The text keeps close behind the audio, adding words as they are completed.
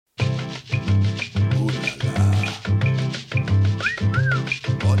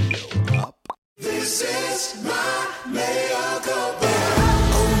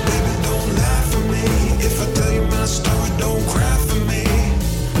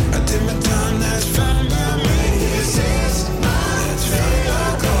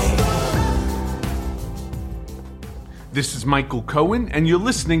This is Michael Cohen, and you're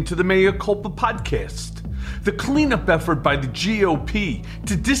listening to the Mea Culpa podcast. The cleanup effort by the GOP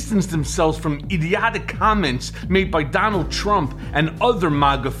to distance themselves from idiotic comments made by Donald Trump and other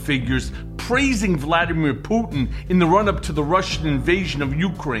MAGA figures praising Vladimir Putin in the run-up to the Russian invasion of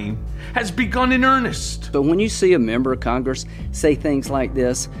Ukraine has begun in earnest. But when you see a member of Congress say things like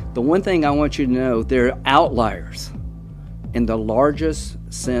this, the one thing I want you to know, they're outliers in the largest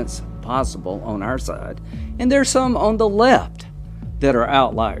sense possible on our side. And there's some on the left that are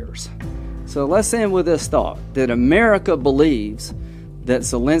outliers. So let's end with this thought, that America believes that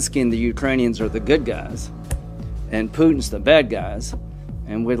Zelensky and the Ukrainians are the good guys and Putin's the bad guys,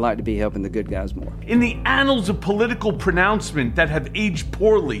 and we'd like to be helping the good guys more. In the annals of political pronouncement that have aged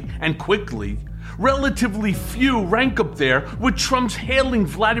poorly and quickly, relatively few rank up there with Trump's hailing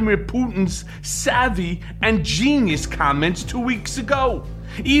Vladimir Putin's savvy and genius comments 2 weeks ago,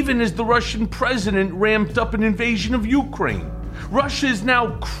 even as the Russian president ramped up an invasion of Ukraine. Russia is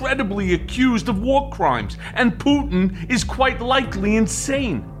now credibly accused of war crimes, and Putin is quite likely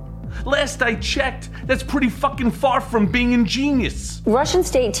insane. Last I checked, that's pretty fucking far from being ingenious. Russian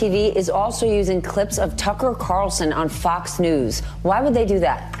state TV is also using clips of Tucker Carlson on Fox News. Why would they do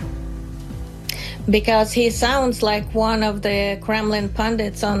that? Because he sounds like one of the Kremlin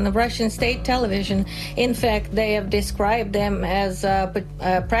pundits on the Russian state television. In fact, they have described them as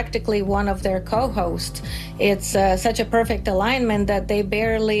practically one of their co-hosts. It's such a perfect alignment that they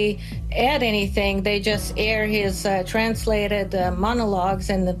barely add anything. They just air his translated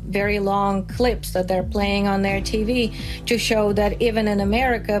monologues and the very long clips that they're playing on their TV to show that even in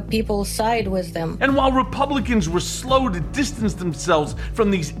America, people side with them. And while Republicans were slow to distance themselves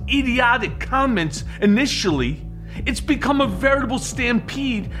from these idiotic comments initially, it's become a veritable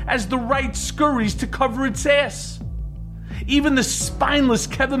stampede as the right scurries to cover its ass. Even the spineless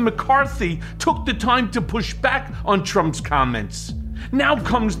Kevin McCarthy took the time to push back on Trump's comments. Now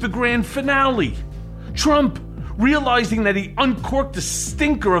comes the grand finale. Trump, realizing that he uncorked a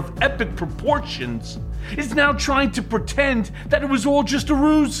stinker of epic proportions, is now trying to pretend that it was all just a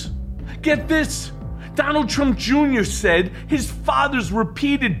ruse. Get this. Donald Trump Jr. said his father's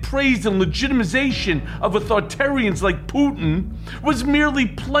repeated praise and legitimization of authoritarians like Putin was merely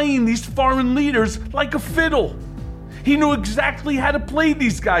playing these foreign leaders like a fiddle. He knew exactly how to play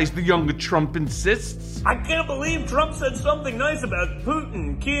these guys, the younger Trump insists. I can't believe Trump said something nice about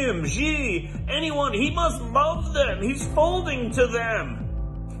Putin, Kim, Xi, anyone. He must love them. He's folding to them.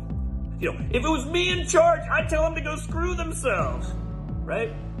 You know, if it was me in charge, I'd tell them to go screw themselves,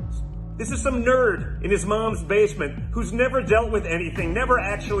 right? This is some nerd in his mom's basement who's never dealt with anything, never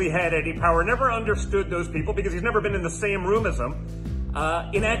actually had any power, never understood those people because he's never been in the same room as them.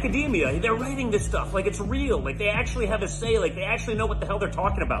 In academia, they're writing this stuff like it's real, like they actually have a say, like they actually know what the hell they're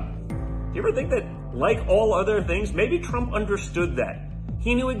talking about. Do you ever think that, like all other things, maybe Trump understood that?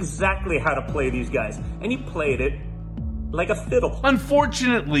 He knew exactly how to play these guys, and he played it like a fiddle.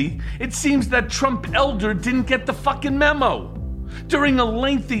 Unfortunately, it seems that Trump elder didn't get the fucking memo. During a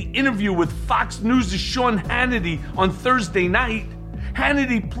lengthy interview with Fox News' Sean Hannity on Thursday night,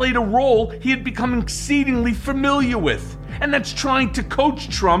 Hannity played a role he had become exceedingly familiar with, and that's trying to coach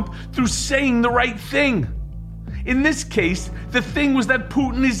Trump through saying the right thing. In this case, the thing was that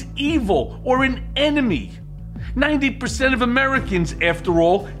Putin is evil or an enemy. 90% of Americans, after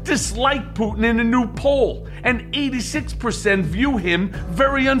all, dislike Putin in a new poll, and 86% view him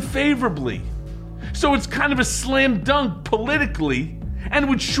very unfavorably. So it's kind of a slam dunk politically, and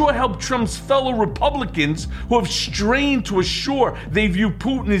would sure help Trump's fellow Republicans who have strained to assure they view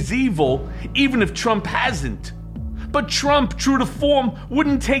Putin as evil, even if Trump hasn't. But Trump, true to form,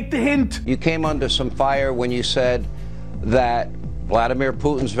 wouldn't take the hint. You came under some fire when you said that Vladimir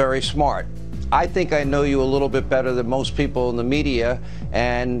Putin's very smart. I think I know you a little bit better than most people in the media,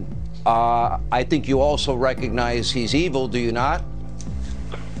 and I think you also recognize he's evil, do you not?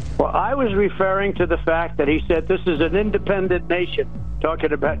 Well, I was referring to the fact that he said this is an independent nation,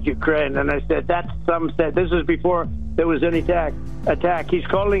 talking about Ukraine, and I said some said this is before there was any attack. He's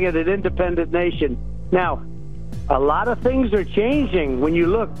calling it an independent nation. Now, a lot of things are changing when you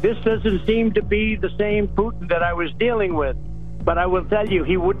look. This doesn't seem to be the same Putin that I was dealing with. But I will tell you,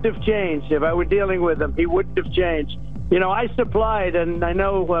 he wouldn't have changed. If I were dealing with him, he wouldn't have changed. You know, I supplied, and I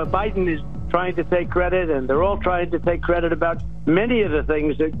know Biden is trying to take credit, and they're all trying to take credit about many of the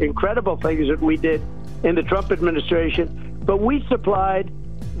things, the incredible things that we did in the Trump administration. But we supplied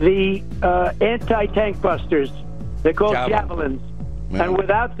the anti-tank busters. They're called Javelins. Yeah. And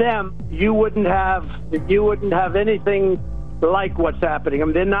without them, you wouldn't have anything like what's happening. I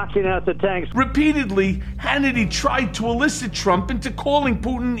mean, they're knocking out the tanks. Repeatedly, Hannity tried to elicit Trump into calling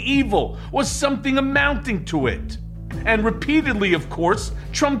Putin evil or something amounting to it. And repeatedly, of course,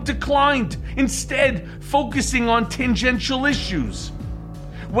 Trump declined, instead focusing on tangential issues.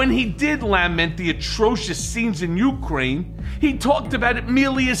 When he did lament the atrocious scenes in Ukraine, he talked about it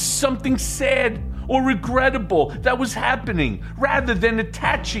merely as something sad or regrettable that was happening, rather than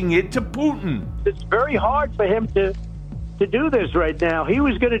attaching it to Putin. It's very hard for him to do this right now. He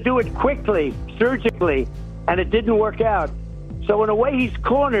was going to do it quickly, surgically, and it didn't work out. So in a way, he's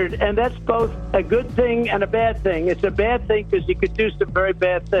cornered, and that's both a good thing and a bad thing. It's a bad thing because he could do some very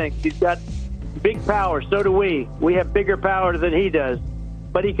bad things. He's got big power, so do we. We have bigger power than he does.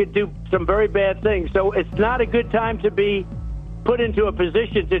 But he could do some very bad things. So it's not a good time to be put into a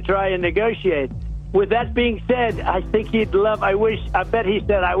position to try and negotiate. With that being said, I think he'd love, I bet he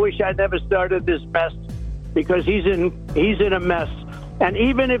said, I wish I never started this mess, because he's in a mess. And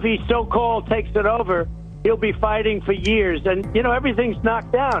even if he so-called takes it over, he'll be fighting for years. And, you know, everything's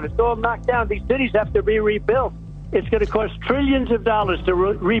knocked down. It's all knocked down. These cities have to be rebuilt. It's going to cost trillions of dollars to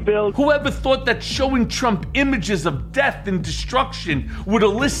rebuild. Whoever thought that showing Trump images of death and destruction would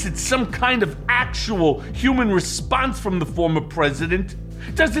elicit some kind of actual human response from the former president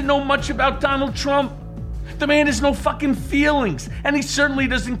doesn't know much about Donald Trump. The man has no fucking feelings, and he certainly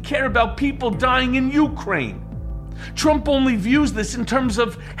doesn't care about people dying in Ukraine. Trump only views this in terms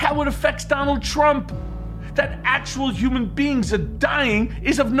of how it affects Donald Trump. That actual human beings are dying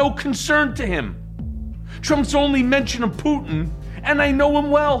is of no concern to him. Trump's only mention of Putin, and I know him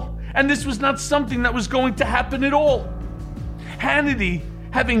well, and this was not something that was going to happen at all. Hannity,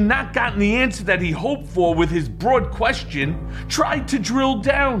 having not gotten the answer that he hoped for with his broad question, tried to drill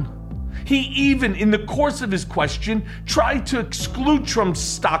down. He even, in the course of his question, tried to exclude Trump's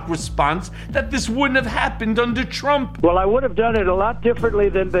stock response that this wouldn't have happened under Trump. Well, I would have done it a lot differently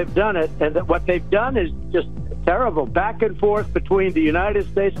than they've done it, and what they've done is just terrible. Back and forth between the United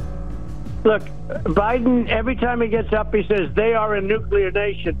States. Look, Biden, every time he gets up, he says they are a nuclear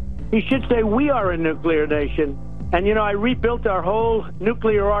nation. He should say we are a nuclear nation. And, you know, I rebuilt our whole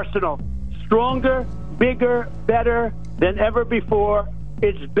nuclear arsenal. Stronger, bigger, better than ever before.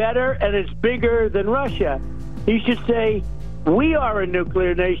 It's better and it's bigger than Russia. He should say we are a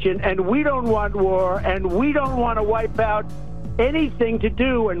nuclear nation and we don't want war and we don't want to wipe out anything to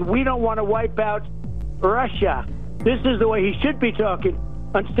do and we don't want to wipe out Russia. This is the way he should be talking.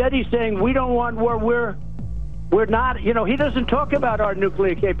 Instead, he's saying we don't want war. We're not, you know, he doesn't talk about our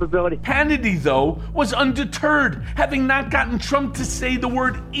nuclear capability. Hannity, though, was undeterred. Having not gotten Trump to say the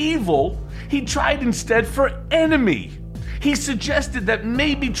word evil, he tried instead for enemy. He suggested that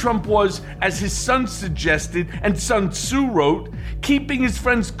maybe Trump was, as his son suggested and Sun Tzu wrote, keeping his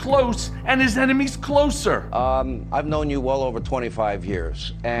friends close and his enemies closer. I've known you well over 25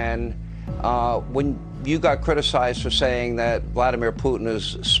 years, and when you got criticized for saying that Vladimir Putin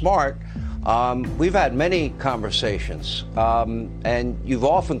is smart, we've had many conversations, and you've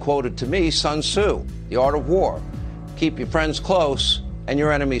often quoted to me Sun Tzu, The Art of War. Keep your friends close and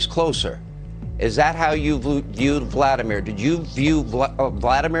your enemies closer. Is that how you viewed Vladimir? Did you view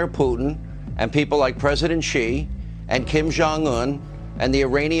Vladimir Putin and people like President Xi and Kim Jong-un and the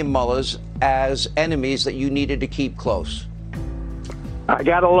Iranian mullahs as enemies that you needed to keep close? I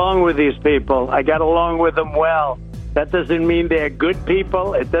got along with these people. I got along with them well. That doesn't mean they're good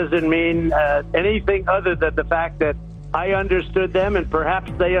people. It doesn't mean anything other than the fact that I understood them and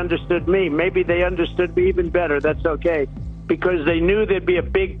perhaps they understood me. Maybe they understood me even better. That's okay, because they knew there'd be a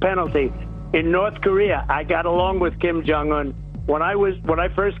big penalty. In North Korea, I got along with Kim Jong-un. When I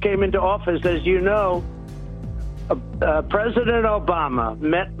first came into office, as you know, President Obama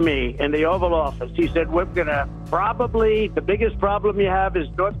met me in the Oval Office. He said, we're going to probably, the biggest problem you have is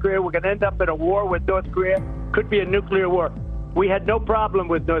North Korea. We're going to end up in a war with North Korea. Could be a nuclear war. We had no problem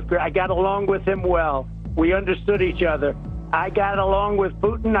with North Korea. I got along with him well. We understood each other. I got along with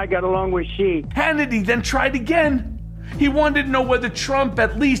Putin. I got along with Xi. Hannity then tried again. He wanted to know whether Trump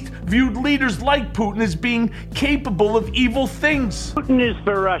at least viewed leaders like Putin as being capable of evil things. Putin is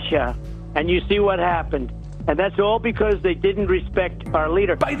for Russia, and you see what happened. And that's all because they didn't respect our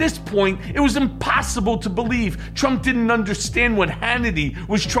leader. By this point, it was impossible to believe Trump didn't understand what Hannity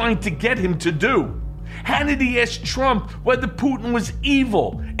was trying to get him to do. Hannity asked Trump whether Putin was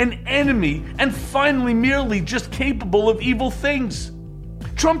evil, an enemy, and finally merely just capable of evil things.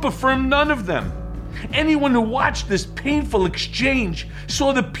 Trump affirmed none of them. Anyone who watched this painful exchange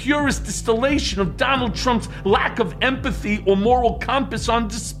saw the purest distillation of Donald Trump's lack of empathy or moral compass on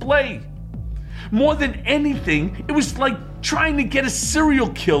display. More than anything, it was like trying to get a serial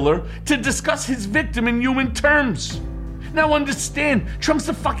killer to discuss his victim in human terms. Now understand, Trump's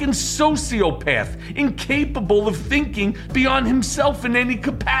a fucking sociopath, incapable of thinking beyond himself in any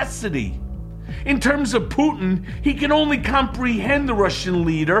capacity. In terms of Putin, he can only comprehend the Russian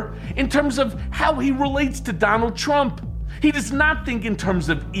leader in terms of how he relates to Donald Trump. He does not think in terms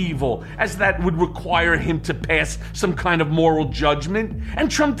of evil, as that would require him to pass some kind of moral judgment,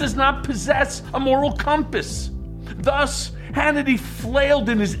 and Trump does not possess a moral compass. Thus, Hannity flailed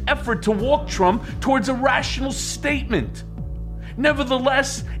in his effort to walk Trump towards a rational statement.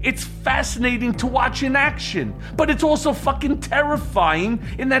 Nevertheless, it's fascinating to watch in action, but it's also fucking terrifying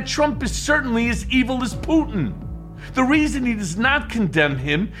in that Trump is certainly as evil as Putin. The reason he does not condemn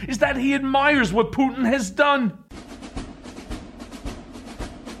him is that he admires what Putin has done.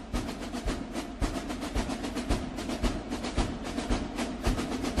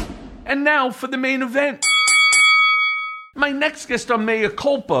 And now for the main event. My next guest on Mea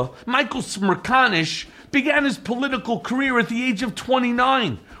Culpa, Michael Smerconish, began his political career at the age of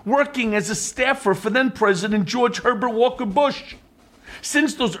 29, working as a staffer for then-President George Herbert Walker Bush.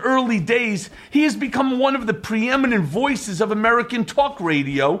 Since those early days, he has become one of the preeminent voices of American talk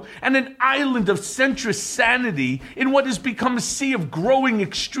radio and an island of centrist sanity in what has become a sea of growing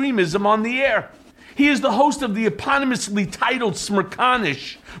extremism on the air. He is the host of the eponymously titled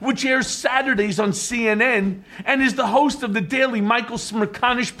Smerconish, which airs Saturdays on CNN, and is the host of the daily Michael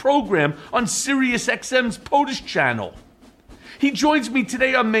Smerconish program on SiriusXM's POTUS channel. He joins me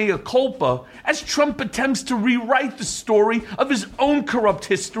today on Mea Culpa as Trump attempts to rewrite the story of his own corrupt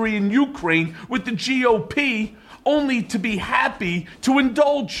history in Ukraine with the GOP, only to be happy to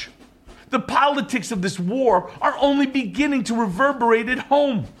indulge. The politics of this war are only beginning to reverberate at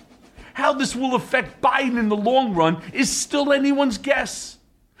home. How this will affect Biden in the long run is still anyone's guess.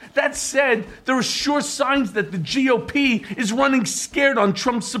 That said, there are sure signs that the GOP is running scared on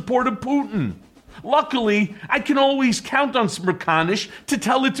Trump's support of Putin. Luckily, I can always count on Smerconish to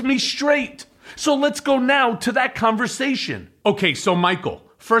tell it to me straight. So let's go now to that conversation. Okay, so Michael,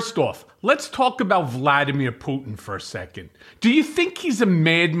 first off, let's talk about Vladimir Putin for a second. Do you think he's a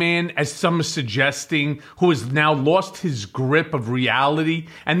madman, as some are suggesting, who has now lost his grip of reality,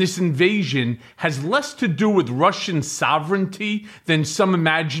 and this invasion has less to do with Russian sovereignty than some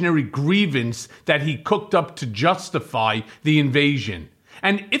imaginary grievance that he cooked up to justify the invasion?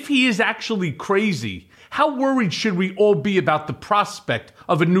 And if he is actually crazy, how worried should we all be about the prospect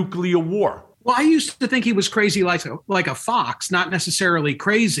of a nuclear war? Well, I used to think he was crazy like a fox, not necessarily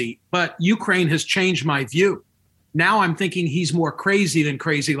crazy, but Ukraine has changed my view. Now I'm thinking he's more crazy than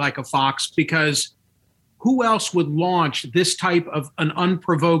crazy like a fox, because who else would launch this type of an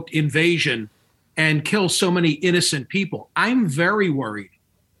unprovoked invasion and kill so many innocent people? I'm very worried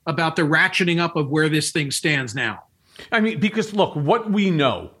about the ratcheting up of where this thing stands now. I mean, because look, what we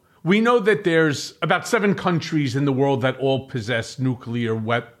know that there's about 7 countries in the world that all possess nuclear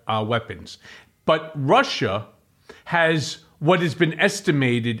weapons. But Russia has what has been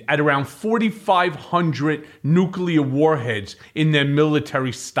estimated at around 4,500 nuclear warheads in their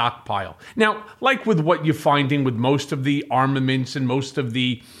military stockpile. Now, like with what you're finding with most of the armaments and most of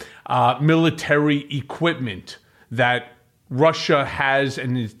the military equipment that Russia has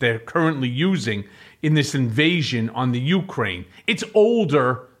and they're currently using in this invasion on the Ukraine, it's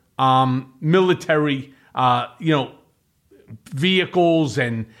older military, vehicles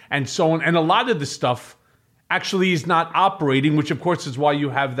and so on. And a lot of the stuff actually is not operating, which of course is why you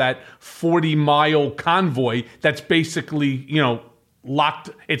have that 40-mile convoy that's basically,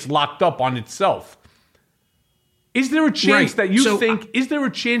 locked up on itself. Is there a chance that you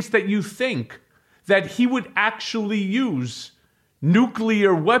think that he would actually use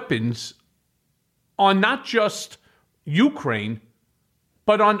nuclear weapons on not just Ukraine,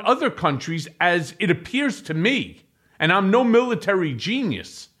 but on other countries, as it appears to me, and I'm no military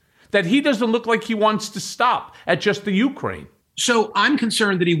genius, that he doesn't look like he wants to stop at just the Ukraine? So I'm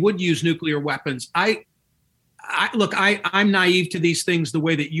concerned that he would use nuclear weapons. I'm naive to these things the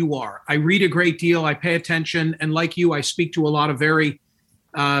way that you are. I read a great deal, I pay attention, and like you, I speak to a lot of very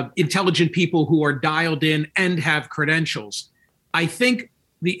intelligent people who are dialed in and have credentials. I think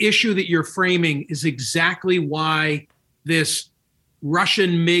the issue that you're framing is exactly why this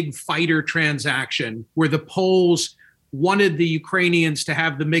Russian MiG fighter transaction, where the Poles wanted the Ukrainians to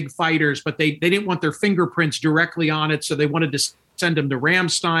have the MiG fighters, but they didn't want their fingerprints directly on it, so they wanted to send them to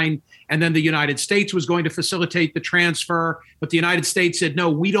Ramstein, and then the United States was going to facilitate the transfer, but the United States said,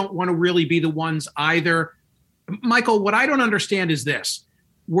 no, we don't want to really be the ones either. Michael, what I don't understand is this.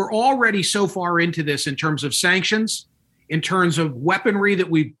 We're already so far into this in terms of sanctions, in terms of weaponry that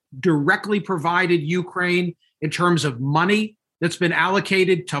we've directly provided Ukraine, in terms of money that's been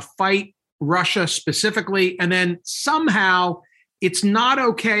allocated to fight Russia specifically. And then somehow it's not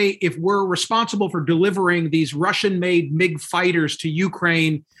okay if we're responsible for delivering these Russian-made MiG fighters to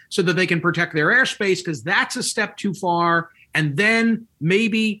Ukraine so that they can protect their airspace, because that's a step too far. And then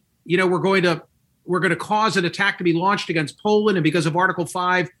maybe, we're going to cause an attack to be launched against Poland, and because of Article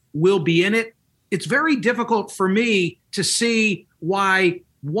 5, we'll be in it. It's very difficult for me to see why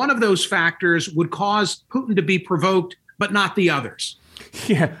one of those factors would cause Putin to be provoked, but not the others.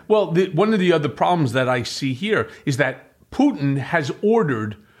 Yeah, well, one of the other problems that I see here is that Putin has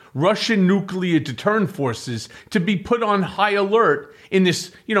ordered Russian nuclear deterrent forces to be put on high alert in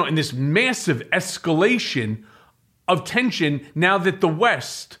this, in this massive escalation of tension now that the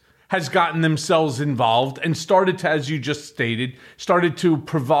West has gotten themselves involved and started to, as you just stated, started to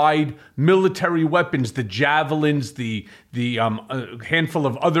provide military weapons, the javelins, the handful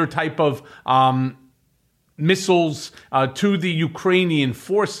of other type of missiles to the Ukrainian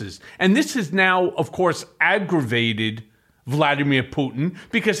forces. And this has now, of course, aggravated Vladimir Putin,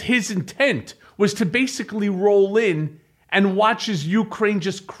 because his intent was to basically roll in and watch as Ukraine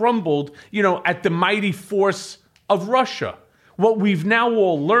just crumbled, at the mighty force of Russia. What we've now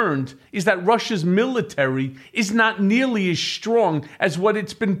all learned is that Russia's military is not nearly as strong as what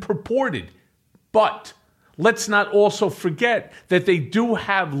it's been purported. But let's not also forget that they do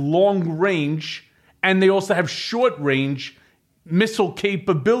have long range and they also have short range missile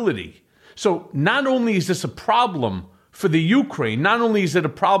capability. So not only is this a problem for the Ukraine, not only is it a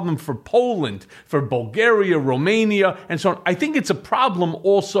problem for Poland, for Bulgaria, Romania, and so on, I think it's a problem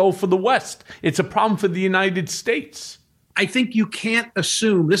also for the West. It's a problem for the United States. I think you can't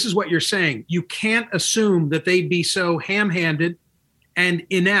assume, this is what you're saying, you can't assume that they'd be so ham-handed and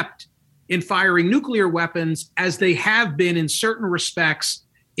inept in firing nuclear weapons as they have been in certain respects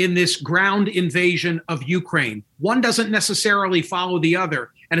in this ground invasion of Ukraine. One doesn't necessarily follow the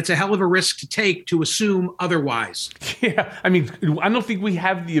other, and it's a hell of a risk to take to assume otherwise. Yeah, I don't think we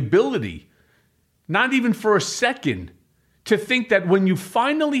have the ability, not even for a second, to think that when you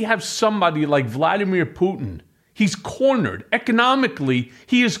finally have somebody like Vladimir Putin, he's cornered. Economically,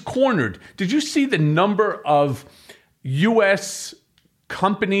 he is cornered. Did you see the number of U.S.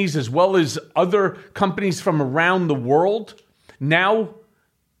 companies as well as other companies from around the world now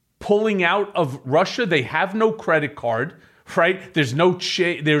pulling out of Russia? They have no credit card, right? There's no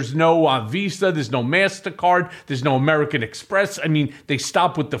Visa, there's no MasterCard, there's no American Express. They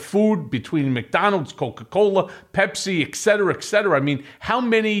stop with the food between McDonald's, Coca-Cola, Pepsi, et cetera, et cetera. How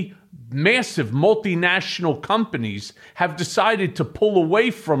many massive multinational companies have decided to pull away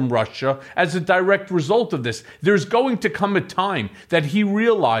from Russia as a direct result of this? There's going to come a time that he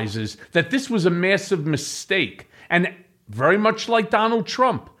realizes that this was a massive mistake. And very much like Donald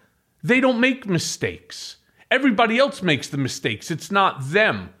Trump, they don't make mistakes. Everybody else makes the mistakes. It's not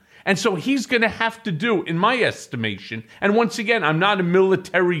them. And so he's going to have to do, in my estimation, and once again, I'm not a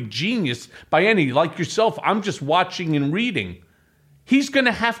military genius by any, like yourself, I'm just watching and reading. He's going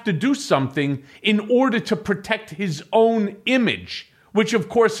to have to do something in order to protect his own image, which of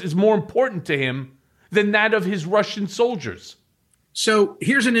course is more important to him than that of his Russian soldiers. So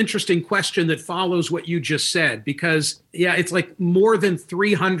here's an interesting question that follows what you just said, because, it's like more than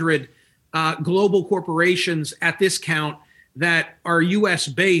 300 global corporations at this count that are U.S.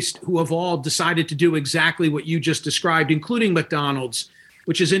 based who have all decided to do exactly what you just described, including McDonald's,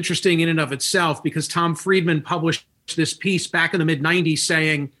 which is interesting in and of itself, because Tom Friedman published this piece back in the mid-90s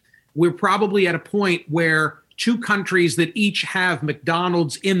saying we're probably at a point where two countries that each have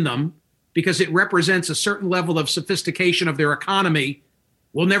McDonald's in them, because it represents a certain level of sophistication of their economy,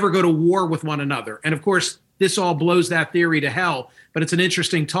 will never go to war with one another. And of course, this all blows that theory to hell, but it's an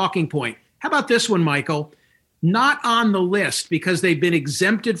interesting talking point. How about this one, Michael? Not on the list, because they've been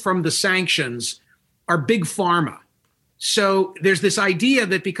exempted from the sanctions, are Big Pharma. So there's this idea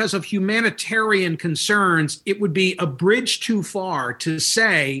that because of humanitarian concerns, it would be a bridge too far to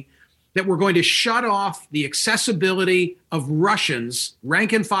say that we're going to shut off the accessibility of Russians,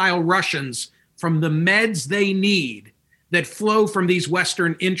 rank and file Russians, from the meds they need that flow from these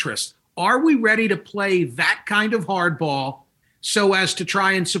Western interests. Are we ready to play that kind of hardball so as to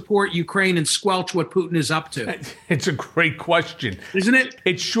try and support Ukraine and squelch what Putin is up to? It's a great question. Isn't it?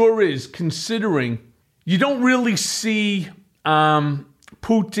 It sure is, considering you don't really see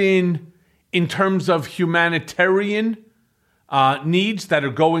Putin in terms of humanitarian needs that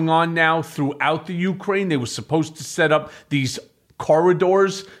are going on now throughout the Ukraine. They were supposed to set up these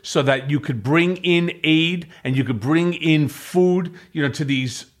corridors so that you could bring in aid and you could bring in food, to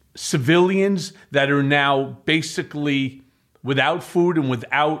these civilians that are now basically without food and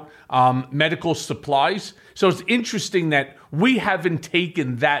without medical supplies. So it's interesting that we haven't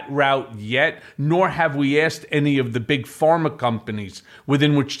taken that route yet, nor have we asked any of the big pharma companies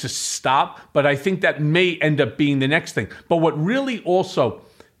within which to stop. But I think that may end up being the next thing. But what really also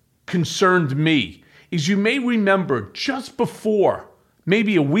concerned me is you may remember just before,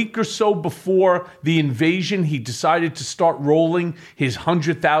 maybe a week or so before the invasion, he decided to start rolling his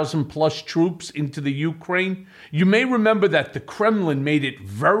 100,000 plus troops into the Ukraine. You may remember that the Kremlin made it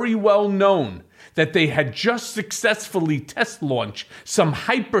very well known that they had just successfully test launched some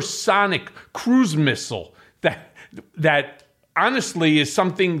hypersonic cruise missile that honestly is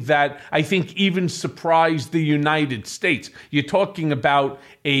something that I think even surprised the United States. You're talking about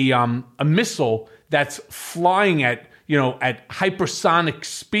a missile that's flying at hypersonic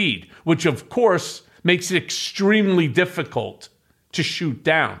speed, which of course makes it extremely difficult to shoot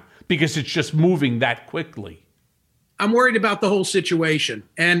down because it's just moving that quickly. I'm worried about the whole situation.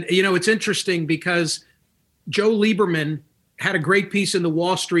 And, it's interesting because Joe Lieberman had a great piece in the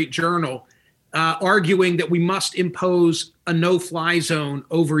Wall Street Journal arguing that we must impose a no-fly zone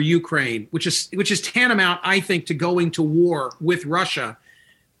over Ukraine, which is tantamount, I think, to going to war with Russia.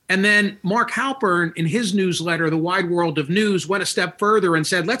 And then Mark Halpern, in his newsletter, The Wide World of News, went a step further and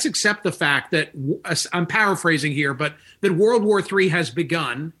said, let's accept the fact that, I'm paraphrasing here, but that World War III has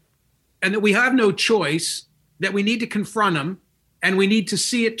begun and that we have no choice, that we need to confront them and we need to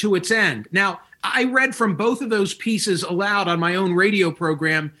see it to its end. Now, I read from both of those pieces aloud on my own radio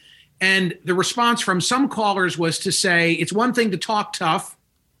program, and the response from some callers was to say, it's one thing to talk tough,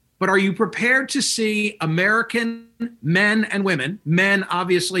 but are you prepared to see American men and women, men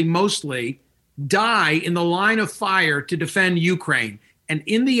obviously mostly, die in the line of fire to defend Ukraine? And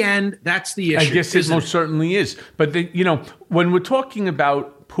in the end, that's the issue. I guess it most certainly is. But, when we're talking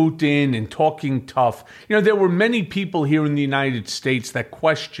about Putin and talking tough, there were many people here in the United States that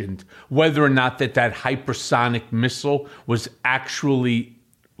questioned whether or not that hypersonic missile was actually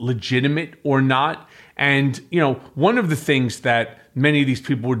legitimate or not. And, one of the things that many of these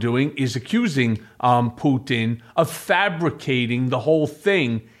people were doing is accusing Putin of fabricating the whole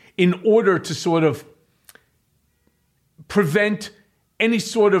thing in order to sort of prevent any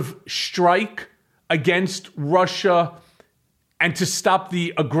sort of strike against Russia and to stop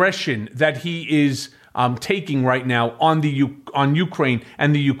the aggression that he is taking right now on Ukraine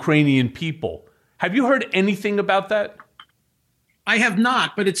and the Ukrainian people. Have you heard anything about that? I have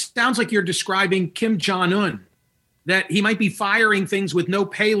not, but it sounds like you're describing Kim Jong-un, that he might be firing things with no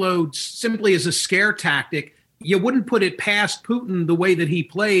payloads simply as a scare tactic. You wouldn't put it past Putin the way that he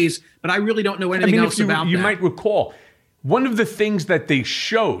plays, but I really don't know anything else about that. You might recall, one of the things that they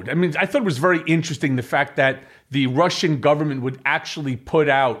showed, I thought it was very interesting, the fact that the Russian government would actually put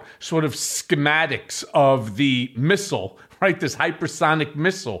out sort of schematics of the missile, right, this hypersonic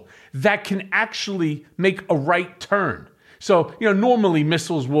missile, that can actually make a right turn. So, normally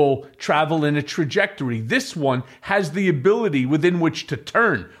missiles will travel in a trajectory. This one has the ability within which to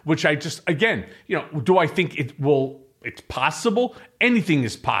turn, which I just, again, do I think it's possible? Anything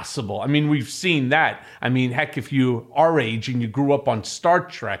is possible. We've seen that. Heck, if you are our age and you grew up on Star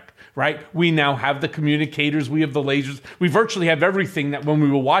Trek, right? We now have the communicators, we have the lasers, we virtually have everything that when we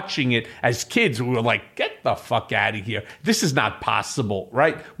were watching it as kids, we were like, get the fuck out of here. This is not possible,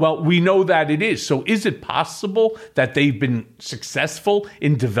 right? Well, we know that it is. So is it possible that they've been successful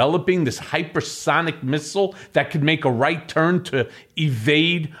in developing this hypersonic missile that could make a right turn to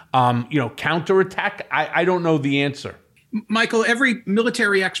evade, counterattack? I don't know the answer. Michael, every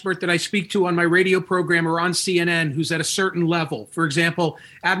military expert that I speak to on my radio program or on CNN who's at a certain level, for example,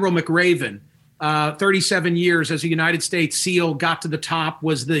 Admiral McRaven, 37 years as a United States SEAL, got to the top,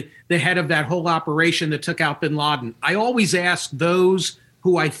 was the head of that whole operation that took out bin Laden. I always ask those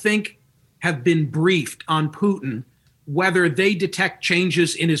who I think have been briefed on Putin whether they detect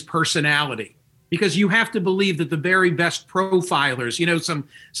changes in his personality. Because you have to believe that the very best profilers,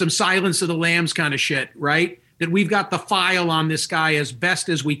 some Silence of the Lambs kind of shit, right? That we've got the file on this guy as best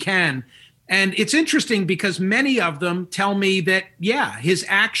as we can. And it's interesting because many of them tell me that, his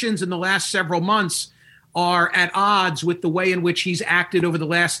actions in the last several months are at odds with the way in which he's acted over the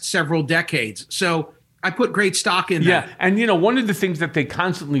last several decades. So I put great stock in that. Yeah, and one of the things that they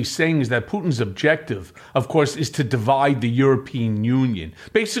constantly saying is that Putin's objective, of course, is to divide the European Union.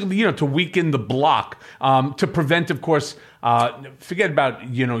 Basically, to weaken the bloc, to prevent, of course, forget about,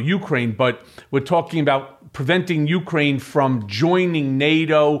 Ukraine, but we're talking about preventing Ukraine from joining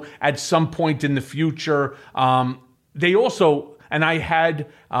NATO at some point in the future. They also, and I had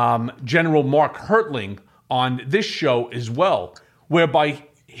General Mark Hertling on this show as well, whereby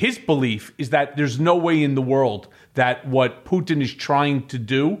his belief is that there's no way in the world that what Putin is trying to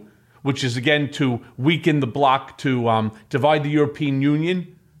do, which is, again, to weaken the bloc, to divide the European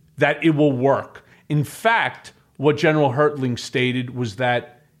Union, that it will work. In fact, what General Hertling stated was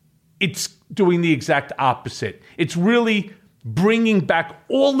that it's doing the exact opposite. It's really bringing back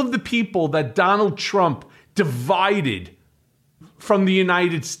all of the people that Donald Trump divided from the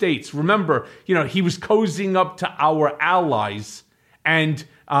United States. Remember, he was cozying up to our allies and,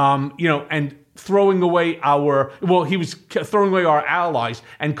 and throwing away he was throwing away our allies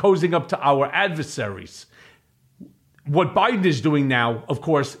and cozying up to our adversaries. What Biden is doing now, of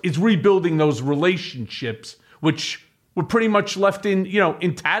course, is rebuilding those relationships, which were pretty much left in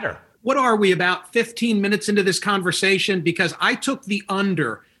tatter. What are we, about 15 minutes into this conversation? Because I took the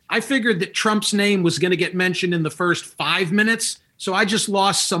under. I figured that Trump's name was going to get mentioned in the first 5 minutes. So I just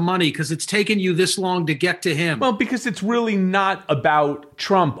lost some money because it's taken you this long to get to him. Well, because it's really not about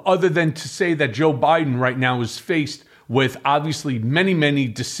Trump, other than to say that Joe Biden right now is faced with obviously many, many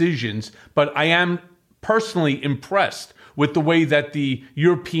decisions. But I am personally impressed with the way that the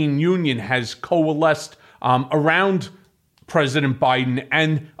European Union has coalesced around President Biden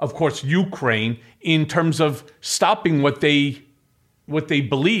and, of course, Ukraine in terms of stopping what they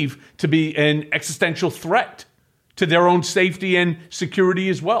believe to be an existential threat to their own safety and security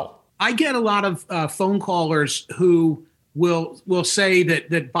as well. I get a lot of phone callers who will say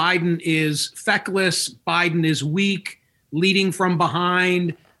that Biden is feckless, Biden is weak, leading from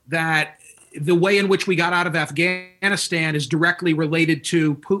behind, that the way in which we got out of Afghanistan is directly related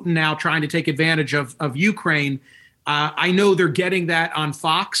to Putin now trying to take advantage of Ukraine. I know they're getting that on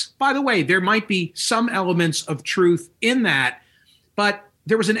Fox. By the way, there might be some elements of truth in that, but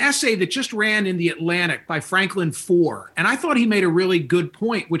there was an essay that just ran in The Atlantic by Franklin Foer, and I thought he made a really good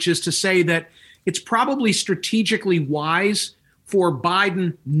point, which is to say that it's probably strategically wise for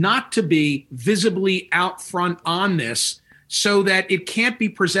Biden not to be visibly out front on this, so that it can't be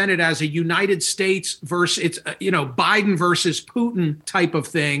presented as a United States versus Biden versus Putin type of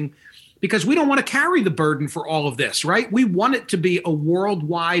thing, because we don't want to carry the burden for all of this, right? We want it to be a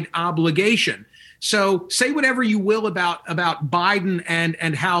worldwide obligation. So say whatever you will about Biden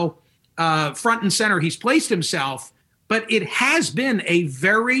and how front and center he's placed himself, but it has been a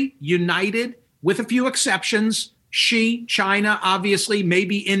very united, with a few exceptions, China, obviously,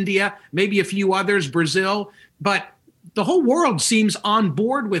 maybe India, maybe a few others, Brazil, but the whole world seems on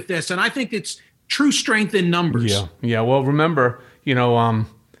board with this, and I think it's true strength in numbers. Yeah. Well, remember,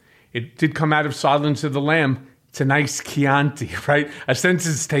 it did come out of Silence of the Lamb. It's a nice Chianti, right? A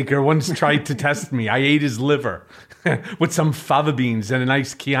census taker once tried to test me. I ate his liver with some fava beans and a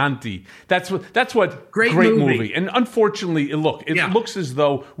nice Chianti. That's what great movie. And unfortunately, it looks as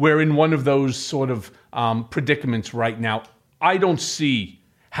though we're in one of those sort of predicaments right now. I don't see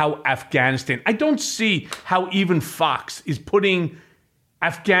how I don't see how even Fox is putting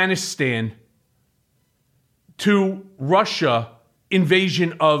Afghanistan to Russia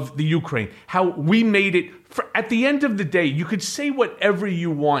invasion of the Ukraine. How we made it. At the end of the day, you could say whatever you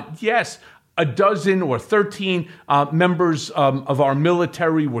want. Yes, a dozen or 13 members of our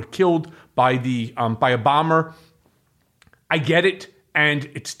military were killed by a bomber. I get it, and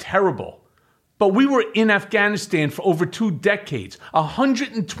it's terrible. But we were in Afghanistan for over 2 decades.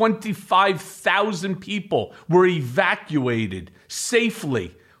 125,000 people were evacuated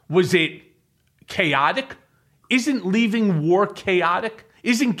safely. Was it chaotic? Isn't leaving war chaotic?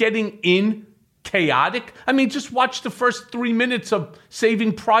 Isn't getting in chaotic? I mean, just watch the first 3 minutes of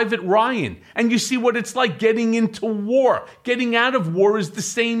Saving Private Ryan, and you see what it's like getting into war. Getting out of war is the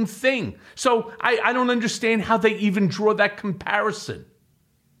same thing. So I don't understand how they even draw that comparison.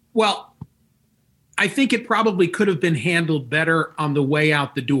 Well, I think it probably could have been handled better on the way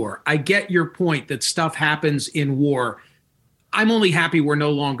out the door. I get your point that stuff happens in war. I'm only happy we're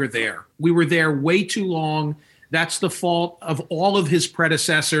no longer there. We were there way too long. That's the fault of all of his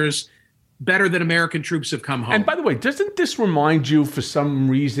predecessors. Better that American troops have come home. And by the way, doesn't this remind you, for some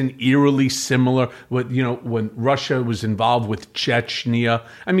reason, eerily similar with, when Russia was involved with Chechnya?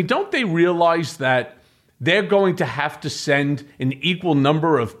 I mean, don't they realize that they're going to have to send an equal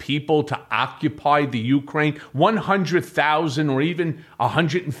number of people to occupy the Ukraine? 100,000 or even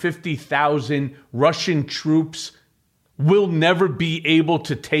 150,000 Russian troops will never be able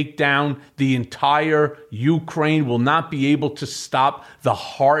to take down the entire Ukraine, will not be able to stop the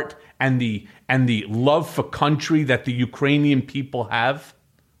heart and the love for country that the Ukrainian people have?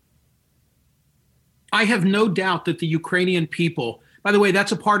 I have no doubt that the Ukrainian people, by the way,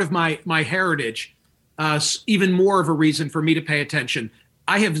 that's a part of my heritage, even more of a reason for me to pay attention.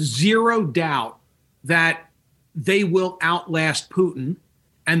 I have zero doubt that they will outlast Putin,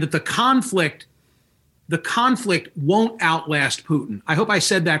 and that the conflict won't outlast Putin. I hope I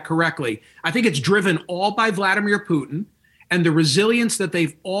said that correctly. I think it's driven all by Vladimir Putin and the resilience that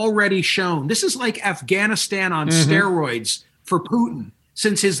they've already shown. This is like Afghanistan on steroids for Putin.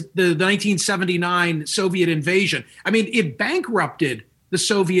 since the 1979 Soviet invasion. I mean, it bankrupted the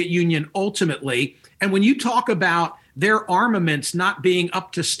Soviet Union ultimately. And when you talk about their armaments not being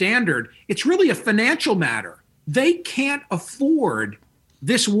up to standard, it's really a financial matter. They can't afford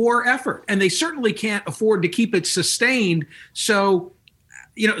this war effort, and they certainly can't afford to keep it sustained. So,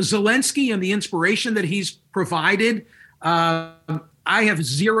 Zelensky and the inspiration that he's provided, I have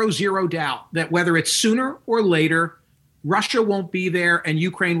zero doubt that whether it's sooner or later, Russia won't be there and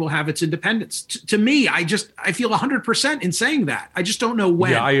Ukraine will have its independence. To me, I feel 100% in saying that. I just don't know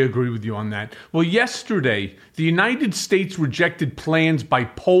when. Yeah, I agree with you on that. Well, yesterday, the United States rejected plans by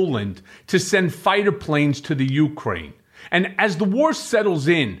Poland to send fighter planes to the Ukraine. And as the war settles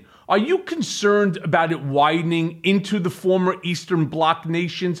in, are you concerned about it widening into the former Eastern Bloc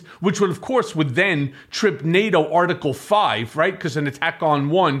nations, which would then trip NATO Article 5, right? Because an attack on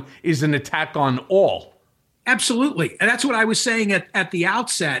one is an attack on all. Absolutely. And that's what I was saying at the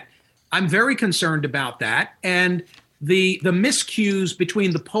outset. I'm very concerned about that. And the miscues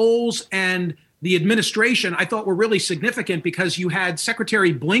between the Poles and the administration, I thought were really significant because you had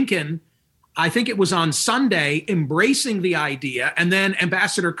Secretary Blinken, I think it was on Sunday, embracing the idea, and then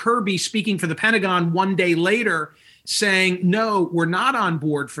Ambassador Kirby speaking for the Pentagon one day later saying, no, we're not on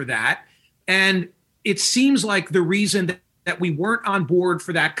board for that. And it seems like the reason that we weren't on board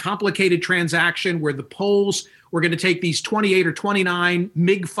for that complicated transaction where the Poles were going to take these 28 or 29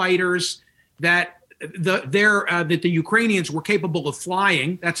 MiG fighters that the Ukrainians were capable of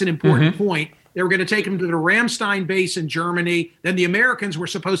flying. That's an important point. They were going to take them to the Ramstein base in Germany. Then the Americans were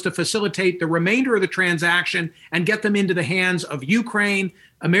supposed to facilitate the remainder of the transaction and get them into the hands of Ukraine.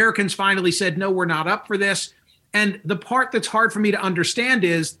 Americans finally said, no, we're not up for this. And the part that's hard for me to understand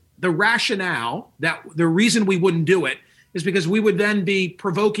is the rationale that the reason we wouldn't do it is because we would then be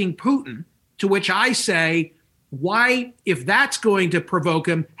provoking Putin, to which I say, why, if that's going to provoke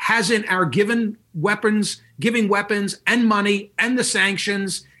him, hasn't our giving weapons and money and the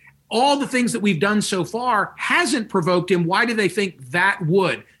sanctions, all the things that we've done so far, hasn't provoked him? Why do they think that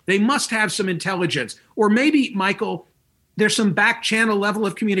would? They must have some intelligence. Or maybe, Michael, there's some back channel level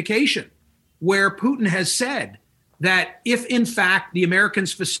of communication where Putin has said that if, in fact, the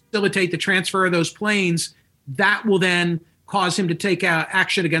Americans facilitate the transfer of those planes, that will then cause him to take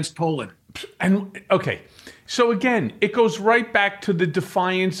action against Poland. And okay, so again, it goes right back to the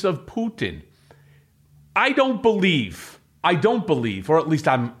defiance of Putin. I don't believe, or at least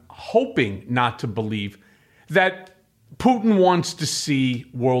I'm hoping not to believe, that Putin wants to see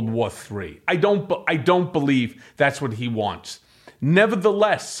World War III. I don't believe that's what he wants.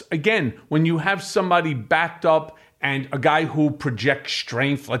 Nevertheless, again, when you have somebody backed up and a guy who projects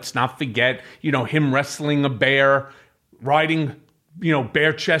strength, let's not forget, him wrestling a bear, riding,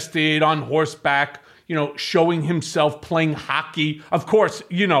 bare-chested on horseback, showing himself playing hockey. Of course,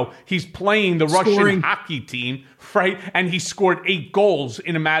 he's playing the Russian hockey team, right? And he scored 8 goals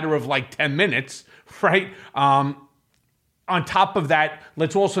in a matter of 10 minutes, right? On top of that,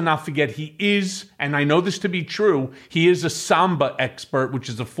 let's also not forget he is, and I know this to be true, he is a Samba expert, which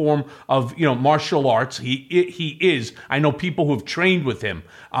is a form of, martial arts. He is. I know people who have trained with him.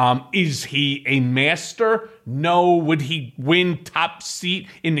 Is he a master? No. Would he win top seat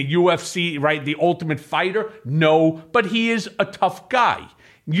in the UFC, right? The Ultimate Fighter? No. But he is a tough guy.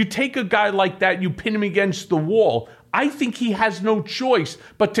 You take a guy like that, you pin him against the wall. I think he has no choice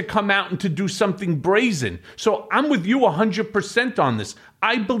but to come out and to do something brazen. So I'm with you 100% on this.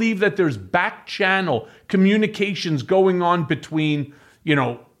 I believe that there's back channel communications going on between,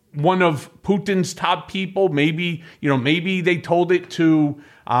 one of Putin's top people. Maybe they told it to,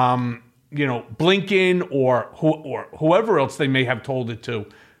 Blinken or whoever else they may have told it to,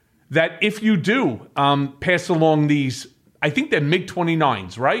 that if you do pass along these, I think they're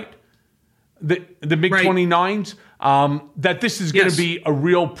MiG-29s, right? The MiG-29s, that this is going to be a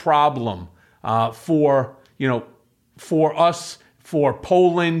real problem for us, for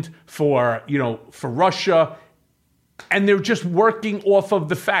Poland, for Russia, and they're just working off of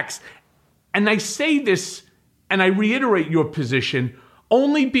the facts. And I say this, and I reiterate your position,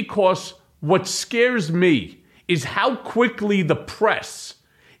 only because what scares me is how quickly the press,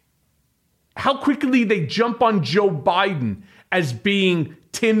 how quickly they jump on Joe Biden as being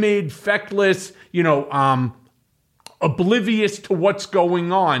timid, feckless, oblivious to what's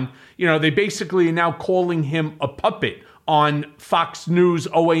going on. They basically are now calling him a puppet on Fox News,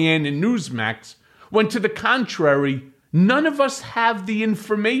 OAN, and Newsmax, when to the contrary, none of us have the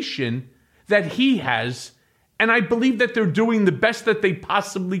information that he has. And I believe that they're doing the best that they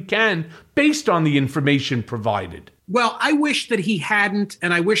possibly can based on the information provided. Well, I wish that he hadn't,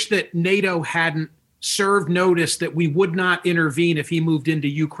 and I wish that NATO hadn't served notice that we would not intervene if he moved into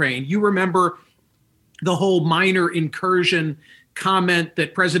Ukraine. You remember the whole minor incursion comment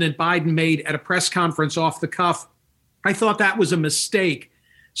that President Biden made at a press conference off the cuff. I thought that was a mistake.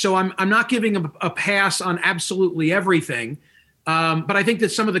 So I'm not giving a pass on absolutely everything, but I think that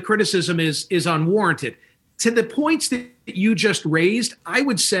some of the criticism is unwarranted. To the points that you just raised, I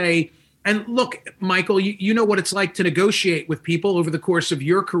would say, and look, Michael, you know what it's like to negotiate with people over the course of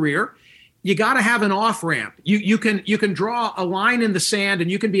your career. You got to have an off ramp. You can draw a line in the sand and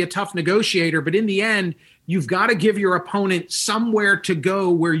you can be a tough negotiator, but in the end, you've got to give your opponent somewhere to go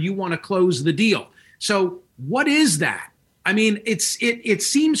where you want to close the deal. So what is that? I mean, it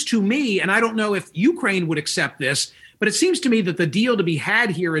seems to me, and I don't know if Ukraine would accept this, but it seems to me that the deal to be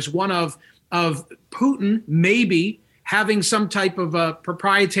had here is one of Putin maybe having some type of a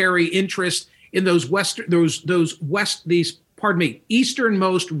proprietary interest in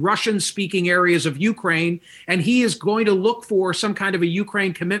easternmost Russian-speaking areas of Ukraine, and he is going to look for some kind of a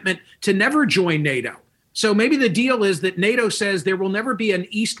Ukraine commitment to never join NATO. So maybe the deal is that NATO says there will never be an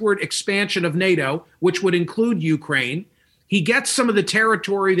eastward expansion of NATO, which would include Ukraine. He gets some of the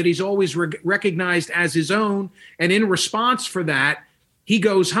territory that he's always recognized as his own, and in response for that, he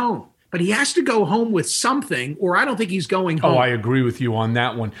goes home. But he has to go home with something, or I don't think he's going home. Oh, I agree with you on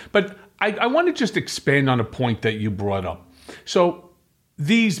that one. But I want to just expand on a point that you brought up. So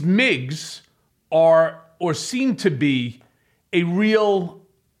these MiGs are, or seem to be, a real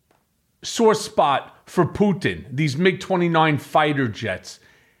sore spot for Putin, these MiG-29 fighter jets.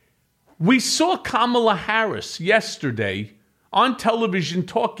 We saw Kamala Harris yesterday on television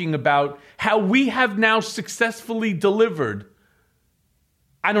talking about how we have now successfully delivered,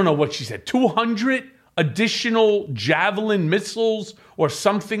 I don't know what she said, 200 additional Javelin missiles or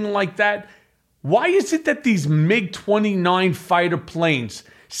something like that. Why is it that these MiG-29 fighter planes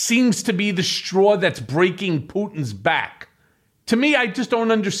seems to be the straw that's breaking Putin's back? To me, I just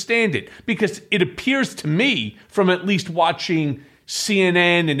don't understand it, because it appears to me, from at least watching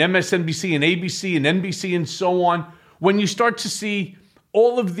CNN and MSNBC and ABC and NBC and so on, when you start to see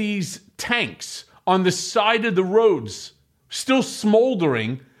all of these tanks on the side of the roads still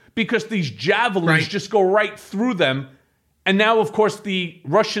smoldering because these javelins just go right through them. And now, of course, the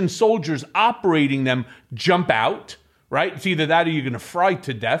Russian soldiers operating them jump out, right? It's either that or you're going to fry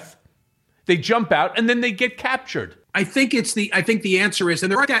to death. They jump out and then they get captured. I think the answer is,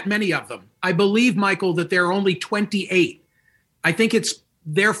 and there aren't that many of them. I believe, Michael, that there are only 28. I think it's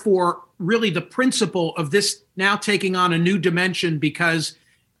therefore really the principle of this now taking on a new dimension, because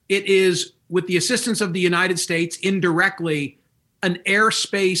it is, with the assistance of the United States, indirectly an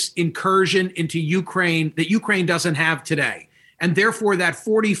airspace incursion into Ukraine that Ukraine doesn't have today. And therefore that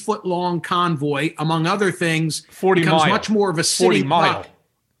 40-foot long convoy, among other things, becomes much more of a sitting duck.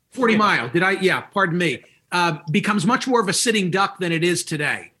 40 mile. Pardon me. Becomes much more of a sitting duck than it is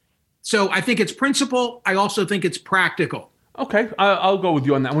today. So I think it's principle. I also think it's practical. Okay, I'll go with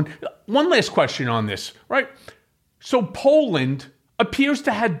you on that one. One last question on this, right? So Poland appears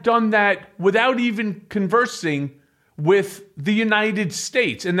to have done that without even conversing with the United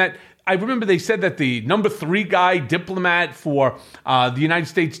States. And that, I remember they said that the number 3 guy diplomat for the United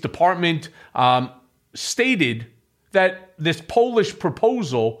States Department stated that this Polish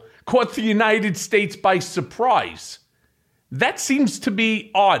proposal caught the United States by surprise. That seems to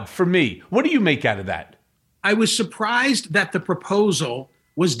be odd for me. What do you make out of that? I was surprised that the proposal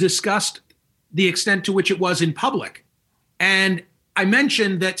was discussed the extent to which it was in public. And I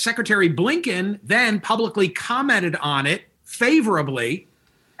mentioned that Secretary Blinken then publicly commented on it favorably.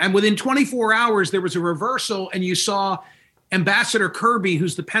 And within 24 hours, there was a reversal, and you saw Ambassador Kirby,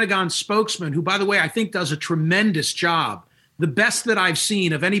 who's the Pentagon spokesman, who, by the way, I think does a tremendous job, the best that I've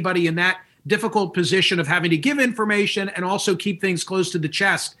seen of anybody in that difficult position of having to give information and also keep things close to the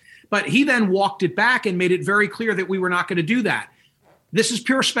chest. But he then walked it back and made it very clear that we were not going to do that. This is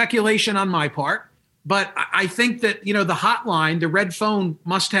pure speculation on my part, but I think that, the hotline, the red phone,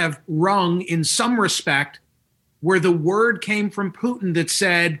 must have rung in some respect where the word came from Putin that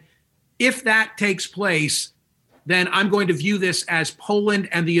said, if that takes place, then I'm going to view this as Poland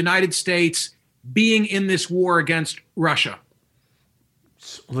and the United States being in this war against Russia.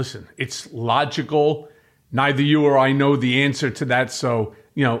 Listen, it's logical. Neither you or I know the answer to that. So,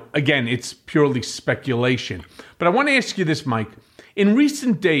 again, it's purely speculation. But I want to ask you this, Mike. In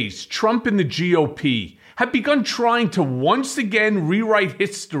recent days, Trump and the GOP have begun trying to once again rewrite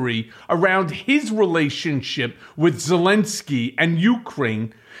history around his relationship with Zelensky and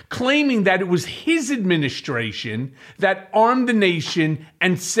Ukraine, claiming that it was his administration that armed the nation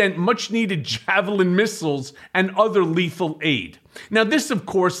and sent much-needed Javelin missiles and other lethal aid. Now, this, of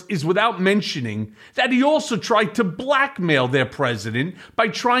course, is without mentioning that he also tried to blackmail their president by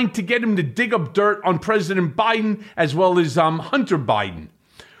trying to get him to dig up dirt on President Biden as well as Hunter Biden.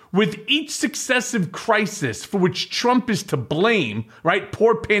 With each successive crisis for which Trump is to blame, right?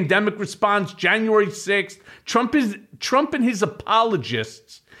 Poor pandemic response, January 6th, Trump and his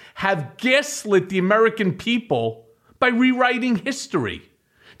apologists have gaslit the American people by rewriting history.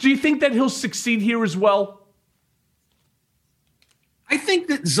 Do you think that he'll succeed here as well? I think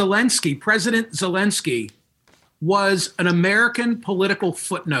that President Zelensky, was an American political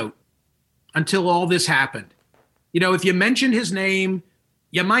footnote until all this happened. You know, if you mentioned his name,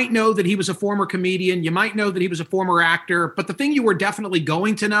 you might know that he was a former comedian. You might know that he was a former actor. But the thing you were definitely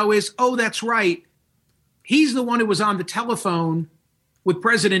going to know is, oh, that's right. He's the one who was on the telephone with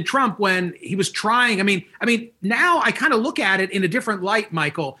President Trump when he was trying. I mean, now I kind of look at it in a different light,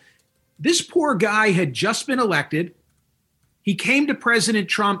 Michael. This poor guy had just been elected. He came to President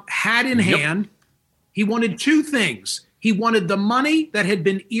Trump hat in hand. He wanted two things. He wanted the money that had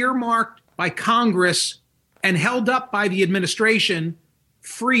been earmarked by Congress and held up by the administration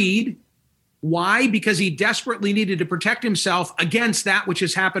freed. Why? Because he desperately needed to protect himself against that which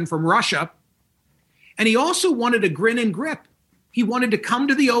has happened from Russia. And he also wanted a grin and grip. He wanted to come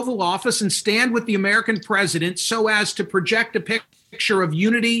to the Oval Office and stand with the American president so as to project a picture of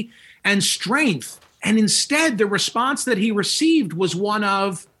unity and strength. And instead, the response that he received was one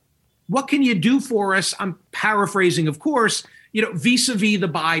of, what can you do for us? I'm paraphrasing, of course, vis-a-vis the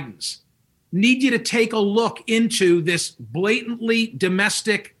Bidens. Need you to take a look into this blatantly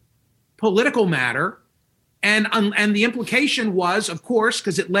domestic political matter. And the implication was, of course,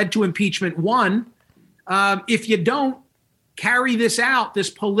 because it led to impeachment one, if you don't carry this out, this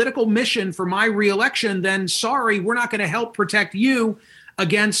political mission for my reelection, then sorry, we're not going to help protect you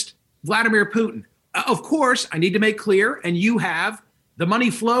against Vladimir Putin. Of course, I need to make clear, and you have, the money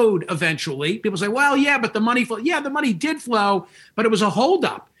flowed eventually. People say, well, yeah, but the money flowed. Yeah, the money did flow, but it was a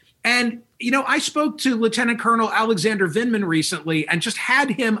holdup. And, I spoke to Lieutenant Colonel Alexander Vindman recently and just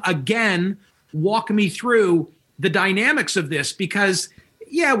had him again walk me through the dynamics of this because,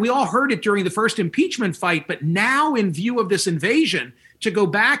 yeah, we all heard it during the first impeachment fight, but now in view of this invasion, to go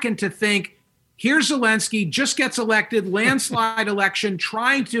back and to think, here's Zelensky, just gets elected, landslide election,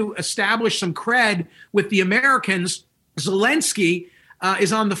 trying to establish some cred with the Americans. Zelensky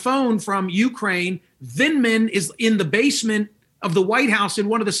is on the phone from Ukraine. Vindman is in the basement of the White House in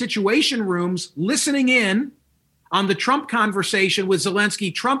one of the Situation Rooms, listening in on the Trump conversation with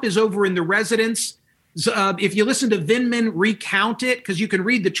Zelensky. Trump is over in the residence. If you listen to Vindman recount it, because you can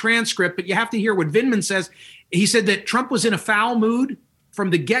read the transcript, but you have to hear what Vindman says. He said that Trump was in a foul mood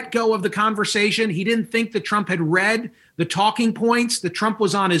from the get-go of the conversation. He didn't think that Trump had read the talking points, that Trump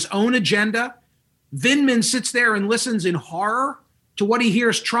was on his own agenda. Vindman sits there and listens in horror to what he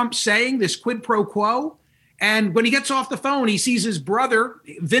hears Trump saying, this quid pro quo. And when he gets off the phone, he sees his brother,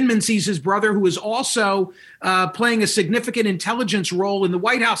 Vindman sees his brother, who is also playing a significant intelligence role in the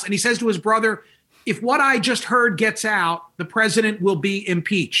White House. And he says to his brother, if what I just heard gets out, the president will be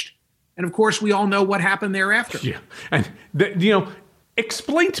impeached. And of course, we all know what happened thereafter. Yeah. And,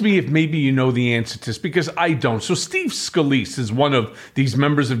 explain to me if maybe you know the answer to this, because I don't. So Steve Scalise is one of these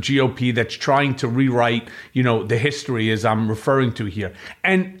members of GOP that's trying to rewrite, the history as I'm referring to here.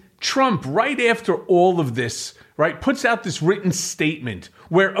 And Trump, right after all of this, right, puts out this written statement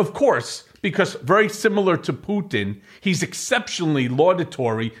where, of course, because very similar to Putin, he's exceptionally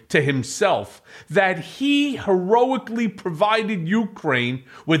laudatory to himself, that he heroically provided Ukraine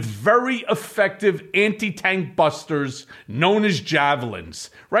with very effective anti-tank busters known as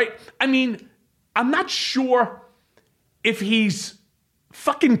Javelins, right? I mean, I'm not sure if he's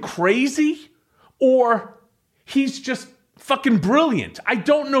fucking crazy or he's just fucking brilliant. I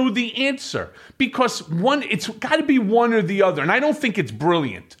don't know the answer because it's got to be one or the other. And I don't think it's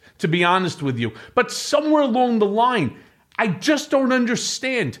brilliant, to be honest with you. But somewhere along the line, I just don't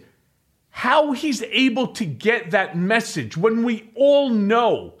understand how he's able to get that message when we all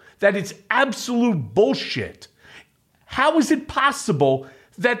know that it's absolute bullshit. How is it possible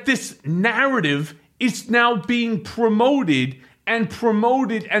that this narrative is now being promoted and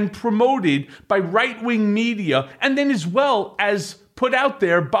promoted and promoted by right-wing media, and then as well as put out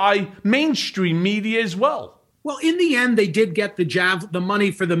there by mainstream media as well? Well, in the end, they did get the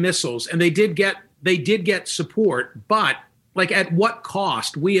money for the missiles, and they did get support. But like, at what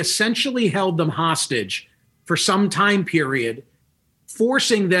cost? We essentially held them hostage for some time period,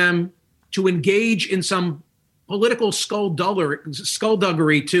 forcing them to engage in some political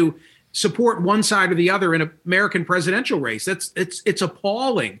skullduggery to support one side or the other in an American presidential race. It's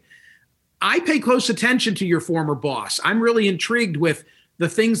appalling. I pay close attention to your former boss. I'm really intrigued with the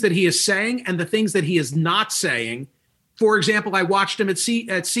things that he is saying and the things that he is not saying. For example, I watched him at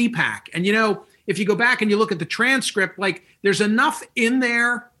CPAC. And, if you go back and you look at the transcript, like there's enough in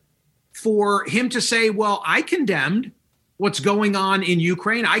there for him to say, well, I condemned what's going on in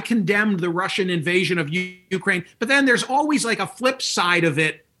Ukraine. I condemned the Russian invasion of Ukraine. But then there's always like a flip side of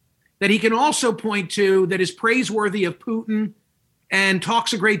it that he can also point to that is praiseworthy of Putin and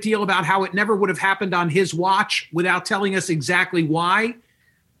talks a great deal about how it never would have happened on his watch without telling us exactly why.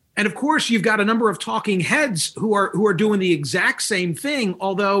 And of course, you've got a number of talking heads who are doing the exact same thing.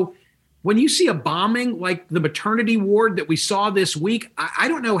 Although when you see a bombing like the maternity ward that we saw this week, I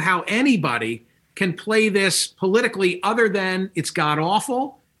don't know how anybody can play this politically other than it's god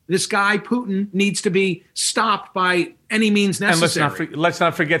awful. This guy, Putin, needs to be stopped by any means necessary. And let's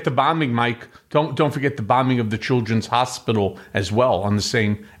not forget the bombing, Mike. Don't forget the bombing of the Children's Hospital as well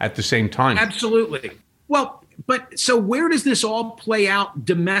at the same time. Absolutely. Well, but so where does this all play out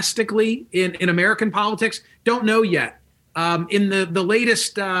domestically in American politics? Don't know yet. In the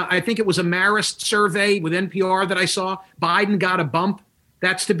latest, I think it was a Marist survey with NPR that I saw, Biden got a bump.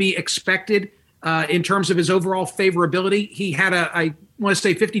 That's to be expected in terms of his overall favorability. He had I want to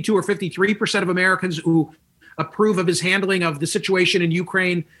say 52 or 53% of Americans who approve of his handling of the situation in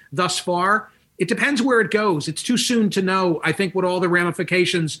Ukraine thus far. It depends where it goes. It's too soon to know, I think, what all the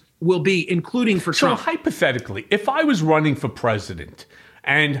ramifications will be, including for Trump. So hypothetically, if I was running for president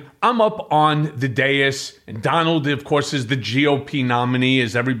and I'm up on the dais and Donald, of course, is the GOP nominee,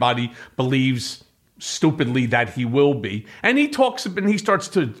 as everybody believes stupidly that he will be, and he talks and he starts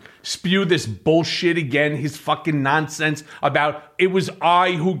to spew this bullshit again, his fucking nonsense about it was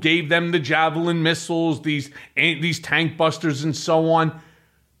I who gave them the Javelin missiles, these tank busters and so on.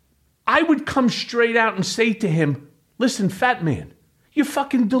 I would come straight out and say to him, listen, fat man, you're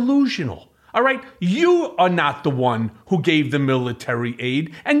fucking delusional. All right? You are not the one who gave the military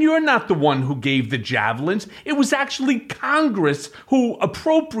aid, and you're not the one who gave the javelins. It was actually Congress who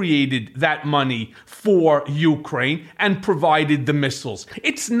appropriated that money for Ukraine and provided the missiles.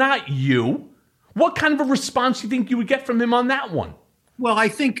 It's not you. What kind of a response do you think you would get from him on that one? Well, I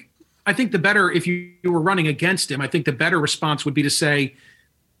think the better, if you were running against him, I think the better response would be to say,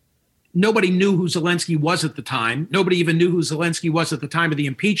 nobody knew who Zelensky was at the time. Nobody even knew who Zelensky was at the time of the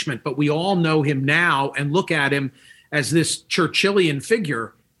impeachment, but we all know him now and look at him as this Churchillian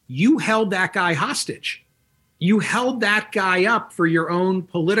figure. You held that guy hostage. You held that guy up for your own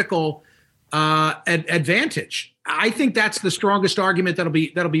political advantage. I think that's the strongest argument that'll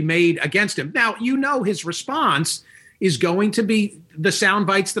be made against him. Now, his response is going to be the sound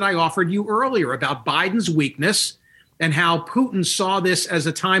bites that I offered you earlier about Biden's weakness and how Putin saw this as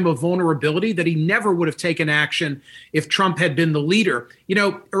a time of vulnerability, that he never would have taken action if Trump had been the leader.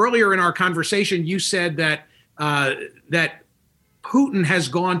 Earlier in our conversation, you said that that Putin has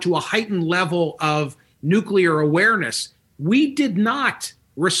gone to a heightened level of nuclear awareness. We did not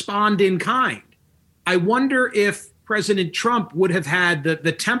respond in kind. I wonder if President Trump would have had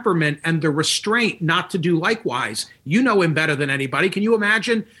the temperament and the restraint not to do likewise. You know him better than anybody. Can you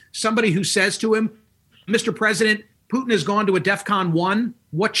imagine somebody who says to him, Mr. President, Putin has gone to a DEFCON 1.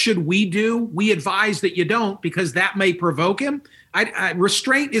 What should we do? We advise that you don't, because that may provoke him.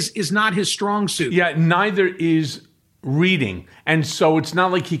 Restraint is not his strong suit. Yeah, neither is reading. And so it's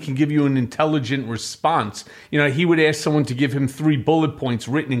not like he can give you an intelligent response. He would ask someone to give him 3 bullet points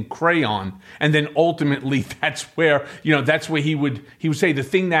written in crayon. And then ultimately that's where he would say the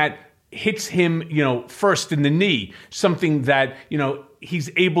thing that hits him, first in the knee, something that,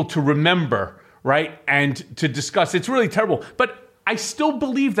 he's able to remember, right? And to discuss. It's really terrible. But I still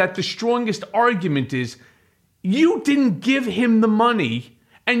believe that the strongest argument is you didn't give him the money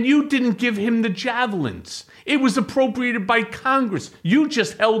and you didn't give him the javelins. It was appropriated by Congress. You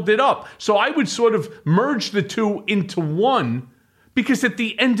just held it up. So I would sort of merge the two into one, because at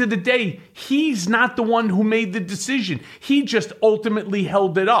the end of the day, he's not the one who made the decision. He just ultimately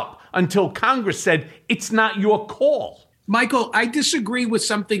held it up until Congress said, it's not your call. Michael, I disagree with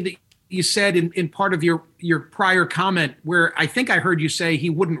something that you said in part of your prior comment, where I think I heard you say he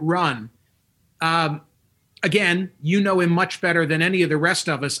wouldn't run. Again, you know him much better than any of the rest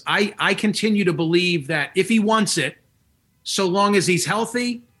of us. I continue to believe that if he wants it, so long as he's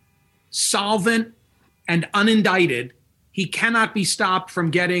healthy, solvent, and unindicted, he cannot be stopped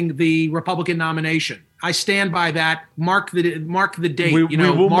from getting the Republican nomination. I stand by that. Mark the date. We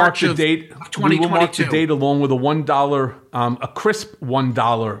will mark the date. 2022. We will mark the date along with a $1, a crisp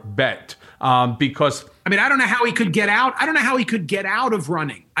 $1 bet, because. I mean, I don't know how he could get out. I don't know how he could get out of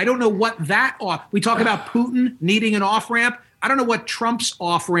running. I don't know what that off. We talk about Putin needing an off ramp. I don't know what Trump's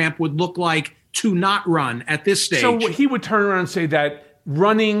off ramp would look like to not run at this stage. So he would turn around and say that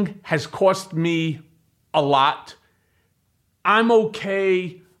running has cost me a lot. I'm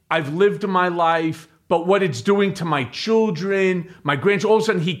okay. I've lived my life. But what it's doing to my children, my grandchildren, all of a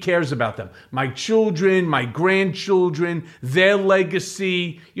sudden he cares about them. My children, my grandchildren, their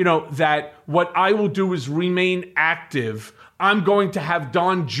legacy, that what I will do is remain active. I'm going to have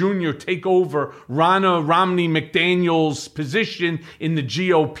Don Jr. take over Ronna Romney McDaniel's position in the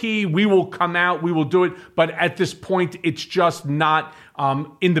GOP. We will come out, we will do it. But at this point, it's just not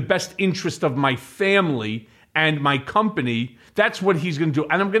in the best interest of my family and my company. That's what he's going to do.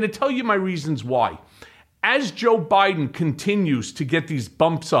 And I'm going to tell you my reasons why. As Joe Biden continues to get these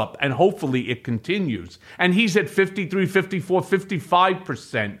bumps up, and hopefully it continues, and he's at 53, 54,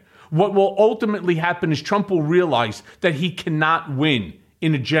 55%, what will ultimately happen is Trump will realize that he cannot win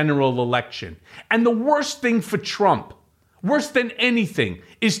in a general election. And the worst thing for Trump, worse than anything,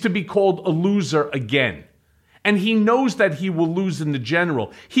 is to be called a loser again. And he knows that he will lose in the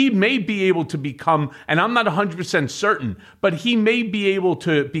general. He may be able to become, and I'm not 100% certain, but he may be able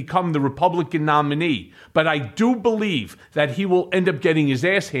to become the Republican nominee. But I do believe that he will end up getting his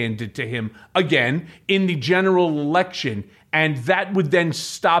ass handed to him again in the general election. And that would then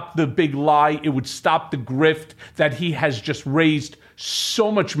stop the big lie. It would stop the grift that he has just raised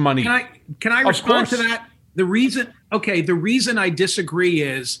so much money. Can I respond to that? The reason I disagree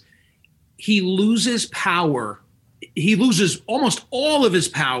is he loses power. He loses almost all of his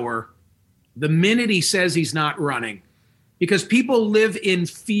power the minute he says he's not running, because people live in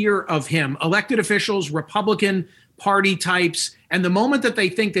fear of him. Elected officials, Republican Party types, and the moment that they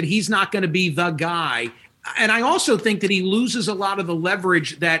think that he's not going to be the guy. And I also think that he loses a lot of the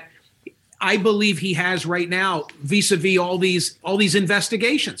leverage that I believe he has right now vis-a-vis all these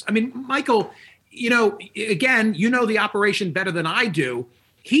investigations. I mean, Michael, again, the operation better than I do.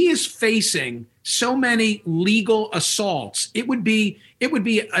 He is facing so many legal assaults. It would be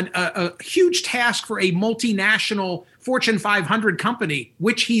a huge task for a multinational Fortune 500 company,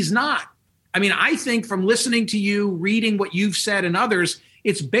 which he's not. I mean, I think from listening to you, reading what you've said and others,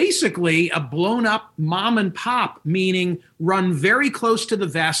 it's basically a blown up mom and pop, meaning run very close to the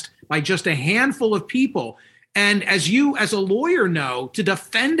vest by just a handful of people. And as you, as a lawyer, know, to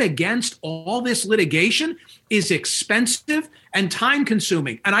defend against all this litigation is expensive and time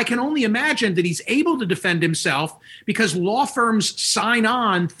consuming. And I can only imagine that he's able to defend himself because law firms sign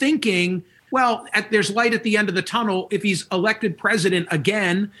on thinking, well, there's light at the end of the tunnel. If he's elected president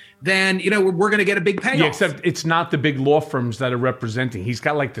again, then, we're going to get a big payoff. Yeah, except it's not the big law firms that are representing. He's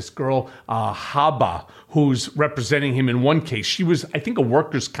got like this girl, Haba, who's representing him in one case. She was, I think, a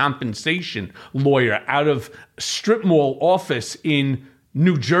workers' compensation lawyer out of strip mall office in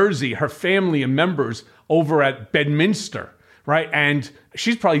New Jersey. Her family and members over at Bedminster. Right, and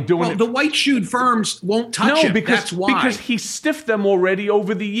she's probably doing it. The white-shoed firms won't touch him. That's why. Because he stiffed them already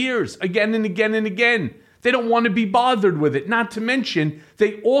over the years, again and again and again. They don't want to be bothered with it. Not to mention,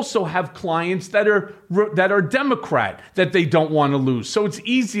 they also have clients that are Democrat that they don't want to lose. So it's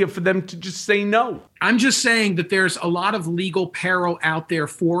easier for them to just say no. I'm just saying that there's a lot of legal peril out there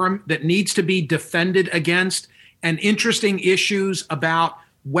for him that needs to be defended against, and interesting issues about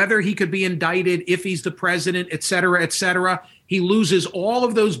whether he could be indicted if he's the president, et cetera, et cetera. He loses all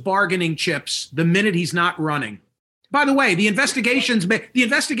of those bargaining chips the minute he's not running. By the way, the investigations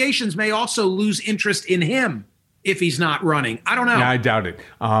may also lose interest in him if he's not running. I don't know. Yeah, I doubt it.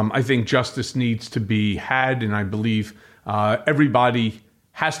 I think justice needs to be had, and I believe everybody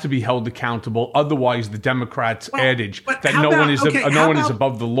has to be held accountable. Otherwise, the Democrats' adage that no one is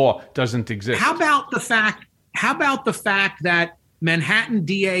above the law doesn't exist. How about the fact that Manhattan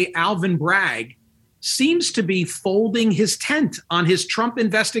DA Alvin Bragg seems to be folding his tent on his Trump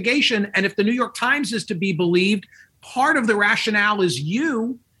investigation? And if the New York Times is to be believed, part of the rationale is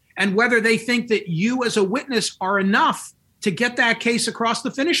you, and whether they think that you as a witness are enough to get that case across the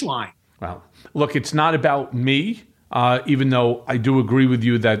finish line. Well, look, it's not about me, even though I do agree with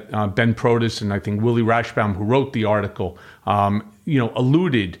you that Ben Protis and I think Willie Rashbaum, who wrote the article,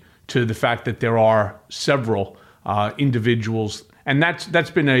 alluded to the fact that there are several individuals. And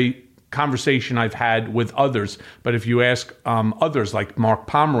that's been a conversation I've had with others. But if you ask others, like Mark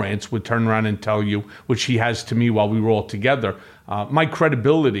Pomerantz would turn around and tell you, which he has to me while we were all together, my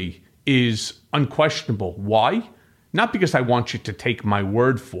credibility is unquestionable. Why? not because I want you to take my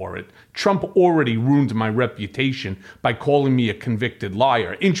word for it. Trump already ruined my reputation by calling me a convicted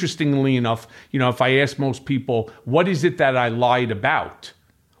liar. Interestingly enough, if I ask most people, what is it that I lied about?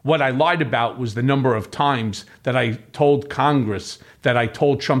 What I lied about was the number of times that I told Congress that I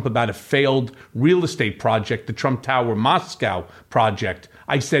told Trump about a failed real estate project, the Trump Tower Moscow project.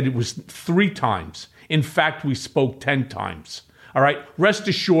 I said it was 3 times. In fact, we spoke 10 times. All right. Rest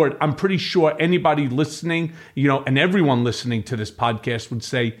assured, I'm pretty sure anybody listening, and everyone listening to this podcast would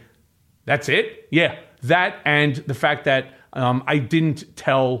say, that's it? Yeah. That and the fact that I didn't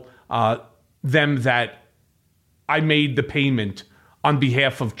tell them that I made the payment on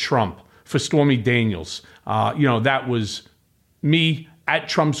behalf of Trump for Stormy Daniels. That was me at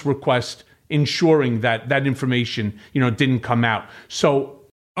Trump's request ensuring that that information, didn't come out. So.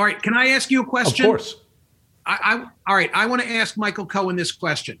 All right. Can I ask you a question? Of course. All right. I want to ask Michael Cohen this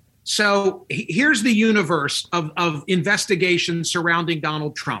question. So here's the universe of investigations surrounding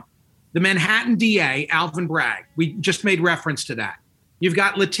Donald Trump. The Manhattan DA, Alvin Bragg. We just made reference to that. You've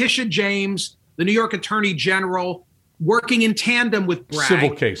got Letitia James, the New York Attorney General, working in tandem with Bragg.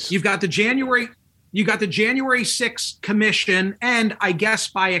 Civil case. You've got the January 6th Commission, and I guess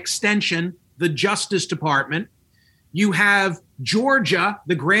by extension, the Justice Department. You have Georgia,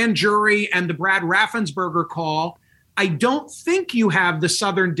 the grand jury, and the Brad Raffensperger call. I don't think you have the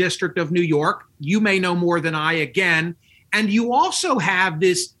Southern District of New York. You may know more than I again. And you also have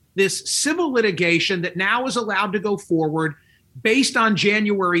this civil litigation that now is allowed to go forward based on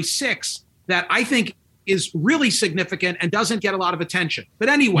January 6th that I think is really significant and doesn't get a lot of attention. But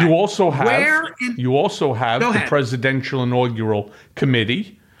anyway, you also have the Presidential Inaugural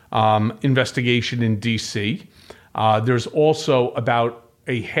Committee investigation in D.C. There's also about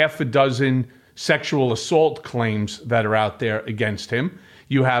a half a dozen sexual assault claims that are out there against him.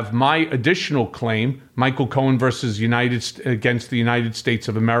 You have my additional claim, Michael Cohen versus against the United States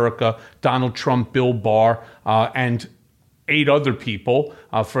of America, Donald Trump, Bill Barr, and 8 other people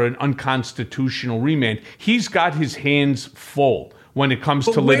for an unconstitutional remand. He's got his hands full when it comes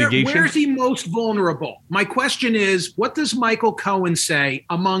to litigation. Where is he most vulnerable? My question is, what does Michael Cohen say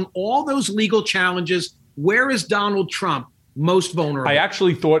among all those legal challenges? Where is Donald Trump most vulnerable? I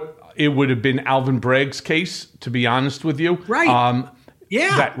actually thought it would have been Alvin Bragg's case, to be honest with you. Right.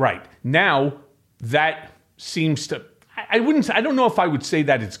 Right. Now, that seems to... I don't know if I would say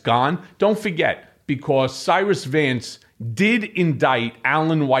that it's gone. Don't forget, because Cyrus Vance did indict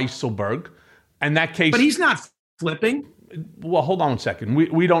Alan Weisselberg, and that case... But he's not flipping. Well, hold on a second.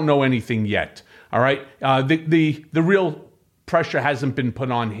 We don't know anything yet. All right? The real pressure hasn't been put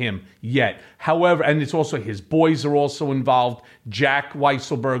on him yet. However, and it's also his boys are also involved. Jack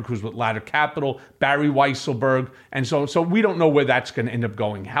Weisselberg, who's with Ladder Capital, Barry Weisselberg, and so we don't know where that's going to end up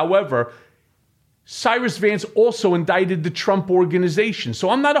going. However, Cyrus Vance also indicted the Trump Organization. So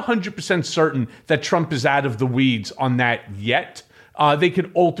I'm not 100% certain that Trump is out of the weeds on that yet. They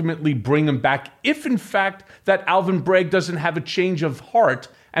could ultimately bring him back if, in fact, that Alvin Bragg doesn't have a change of heart.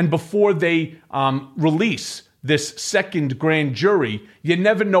 And before they release this second grand jury, you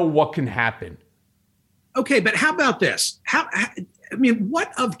never know what can happen. Okay, but how about this?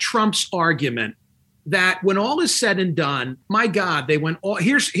 What of Trump's argument that when all is said and done, my God, they went all...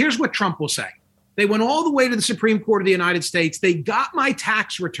 Here's what Trump will say. They went all the way to the Supreme Court of the United States. They got my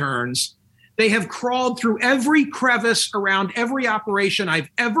tax returns. They have crawled through every crevice around every operation I've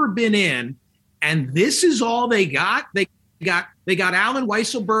ever been in. And this is all they got? They got Alan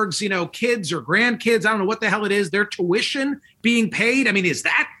Weisselberg's, kids or grandkids. I don't know what the hell it is. Their tuition being paid. I mean, is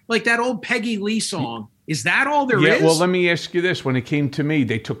that like that old Peggy Lee song? Is that all there is? Yeah, well, let me ask you this. When it came to me,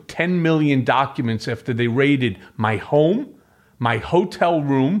 they took 10 million documents after they raided my home, my hotel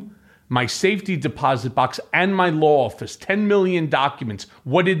room, my safety deposit box, and my law office. 10 million documents.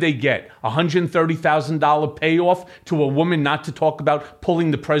 What did they get? $130,000 payoff to a woman not to talk about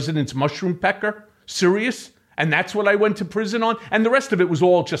pulling the president's mushroom pecker? Serious? And that's what I went to prison on? And the rest of it was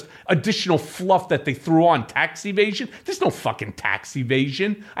all just additional fluff that they threw on. Tax evasion? There's no fucking tax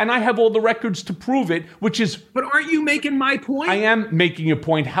evasion. And I have all the records to prove it, which is... But aren't you making my point? I am making a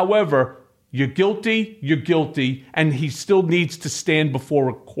point. However, you're guilty, and he still needs to stand before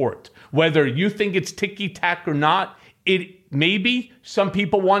a court. Whether you think it's ticky-tack or not, it maybe some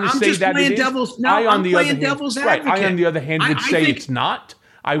people want to say that it is. I'm playing devil's advocate. I, on the other hand, would say it's not.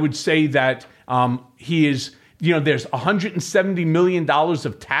 I would say that he is There's $170 million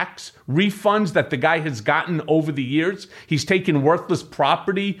of tax refunds that the guy has gotten over the years. He's taken worthless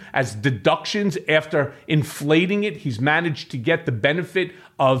property as deductions after inflating it. He's managed to get the benefit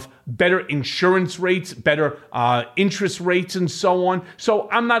of better insurance rates, better interest rates, and so on. So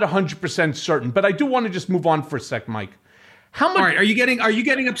I'm not 100% certain, but I do want to just move on for a sec, Mike. How much? All right, are you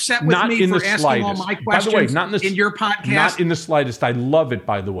getting upset with me for asking slightest. all my questions? By the way, not in your podcast? Not in the slightest. I love it,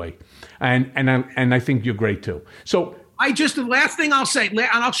 by the way, and I think you're great too. So the last thing I'll say, and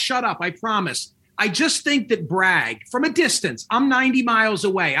I'll shut up. I promise. I just think that Bragg, from a distance, I'm 90 miles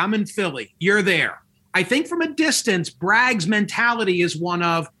away. I'm in Philly. You're there. I think from a distance, Bragg's mentality is one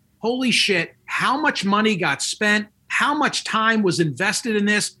of, holy shit, how much money got spent? How much time was invested in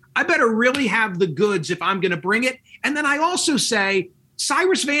this? I better really have the goods if I'm going to bring it. And then I also say,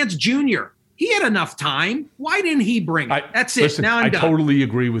 Cyrus Vance Jr., he had enough time. Why didn't he bring it? That's it. Listen, now I'm done. I totally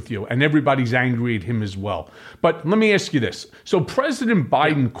agree with you. And everybody's angry at him as well. But let me ask you this. So President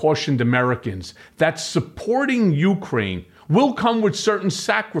Biden cautioned Americans that supporting Ukraine will come with certain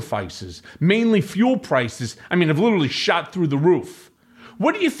sacrifices, mainly fuel prices. Have literally shot through the roof.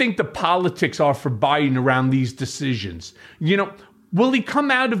 What do you think the politics are for Biden around these decisions? Will he come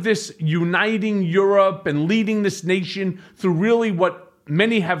out of this uniting Europe and leading this nation through really what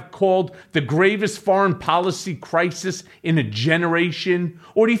many have called the gravest foreign policy crisis in a generation?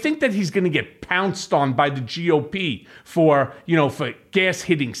 Or do you think that he's going to get pounced on by the GOP for gas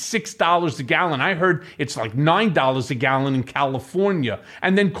hitting $6 a gallon? I heard it's like $9 a gallon in California,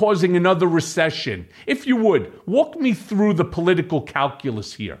 and then causing another recession. If you would, walk me through the political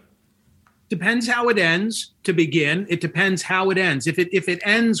calculus here. Depends how it ends to begin. It depends how it ends. If it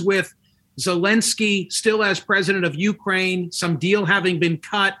ends with Zelensky still as president of Ukraine, some deal having been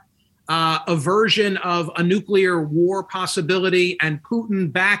cut, a version of a nuclear war possibility, and Putin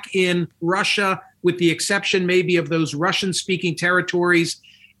back in Russia, with the exception maybe of those Russian-speaking territories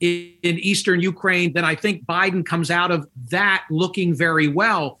in eastern Ukraine, then I think Biden comes out of that looking very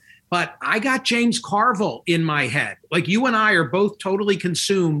well. But I got James Carville in my head. Like, you and I are both totally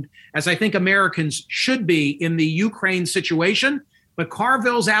consumed, as I think Americans should be, in the Ukraine situation. But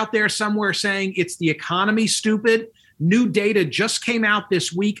Carville's out there somewhere saying it's the economy, stupid. New data just came out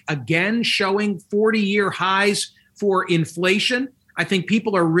this week, again, showing 40-year highs for inflation. I think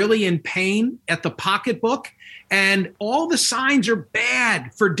people are really in pain at the pocketbook. And all the signs are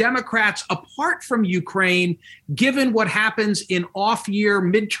bad for Democrats apart from Ukraine, given what happens in off-year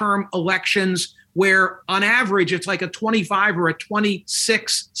midterm elections, where on average it's like a 25 or a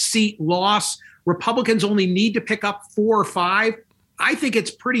 26 seat loss. Republicans only need to pick up 4 or 5. I think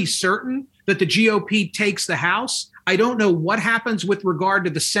it's pretty certain that the GOP takes the House. I don't know what happens with regard to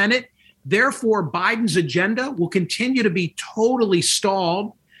the Senate. Therefore, Biden's agenda will continue to be totally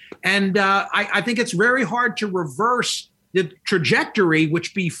stalled. And I think it's very hard to reverse the trajectory,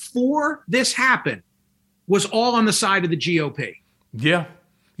 which before this happened was all on the side of the GOP. Yeah.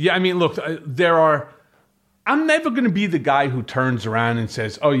 Look, I'm never going to be the guy who turns around and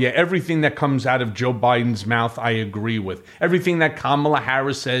says, oh, yeah, everything that comes out of Joe Biden's mouth, I agree with. Everything that Kamala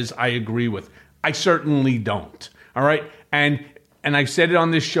Harris says, I agree with. I certainly don't. All right. And I've said it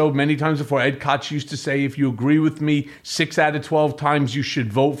on this show many times before. Ed Koch used to say, if you agree with me 6 out of 12 times, you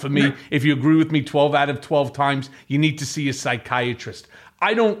should vote for me. If you agree with me 12 out of 12 times, you need to see a psychiatrist.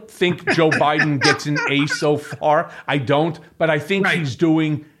 I don't think Joe Biden gets an A so far. I don't. But I think he's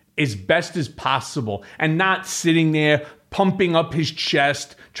doing as best as possible and not sitting there pumping up his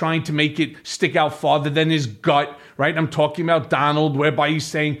chest, trying to make it stick out farther than his gut, right? I'm talking about Donald, whereby he's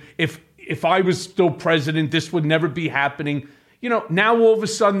saying, if I was still president, this would never be happening. Now all of a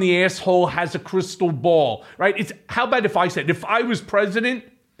sudden the asshole has a crystal ball, right? How about if I said, if I was president,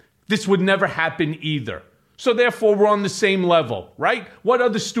 this would never happen either. So therefore, we're on the same level, right? What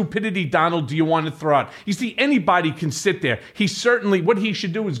other stupidity, Donald, do you want to throw out? You see, anybody can sit there. What he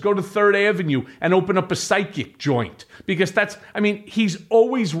should do is go to 3rd Avenue and open up a psychic joint. Because he's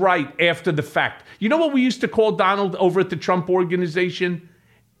always right after the fact. You know what we used to call Donald over at the Trump Organization?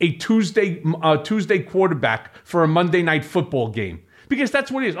 A Tuesday quarterback for a Monday night football game. Because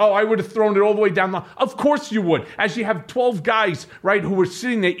that's what it is. Oh, I would have thrown it all the way down the... Of course you would. As you have 12 guys, right, who were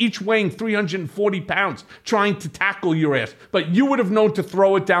sitting there, each weighing 340 pounds, trying to tackle your ass. But you would have known to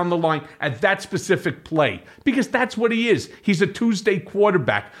throw it down the line at that specific play. Because that's what he is. He's a Tuesday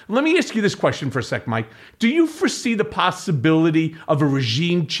quarterback. Let me ask you this question for a sec, Mike. Do you foresee the possibility of a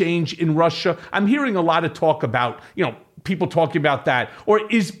regime change in Russia? I'm hearing a lot of talk about, people talking about that. Or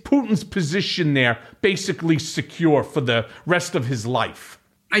is Putin's position there basically secure for the rest of his life?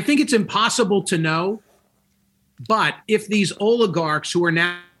 I think it's impossible to know. But if these oligarchs who are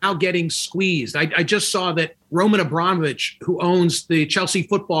now getting squeezed. I just saw that Roman Abramovich, who owns the Chelsea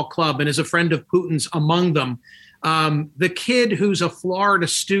Football Club and is a friend of Putin's among them, the kid who's a Florida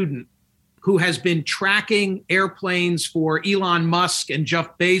student who has been tracking airplanes for Elon Musk and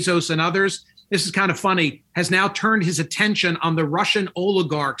Jeff Bezos and others, this is kind of funny, has now turned his attention on the Russian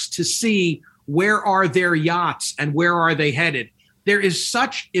oligarchs to see where are their yachts and where are they headed. There is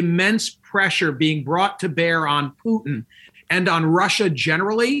such immense pressure being brought to bear on Putin and on Russia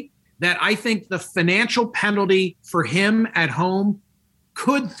generally that I think the financial penalty for him at home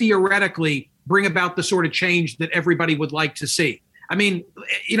could theoretically bring about the sort of change that everybody would like to see. I mean,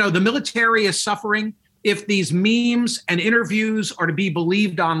 the military is suffering. If these memes and interviews are to be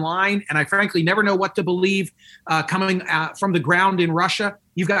believed online, and I frankly never know what to believe coming from the ground in Russia,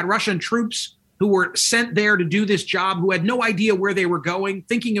 you've got Russian troops who were sent there to do this job, who had no idea where they were going,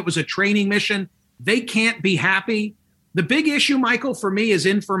 thinking it was a training mission. They can't be happy. The big issue, Michael, for me is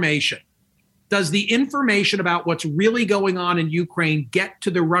information. Does the information about what's really going on in Ukraine get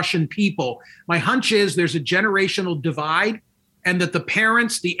to the Russian people? My hunch is there's a generational divide, and that the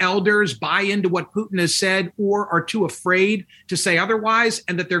parents, the elders, buy into what Putin has said or are too afraid to say otherwise,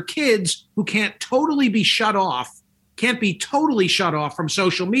 and that their kids, who can't be totally shut off from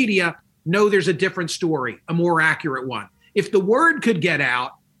social media, know there's a different story, a more accurate one. If the word could get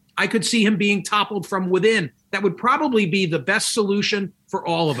out, I could see him being toppled from within. That would probably be the best solution for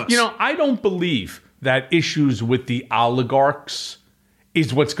all of us. I don't believe that issues with the oligarchs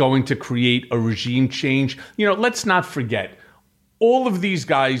is what's going to create a regime change. Let's not forget, all of these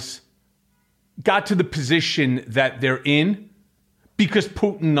guys got to the position that they're in because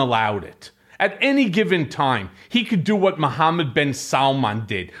Putin allowed it. At any given time, he could do what Mohammed bin Salman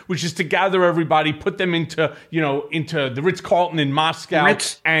did, which is to gather everybody, put them into the Ritz-Carlton in Moscow,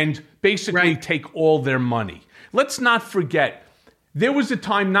 and basically take all their money. Let's not forget, there was a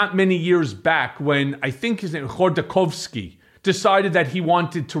time not many years back when I think his name, Khodorkovsky, decided that he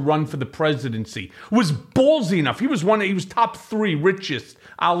wanted to run for the presidency. Was ballsy enough. He was top 3 richest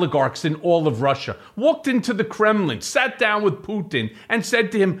oligarchs in all of Russia. Walked into the Kremlin, sat down with Putin, and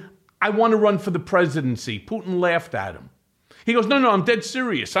said to him, I want to run for the presidency. Putin laughed at him. He goes, no, I'm dead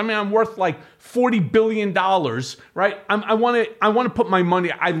serious. I mean, I'm worth like $40 billion, right? I want to put my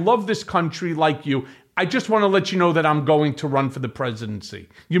money. I love this country like you. I just want to let you know that I'm going to run for the presidency.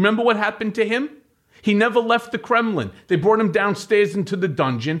 You remember what happened to him? He never left the Kremlin. They brought him downstairs into the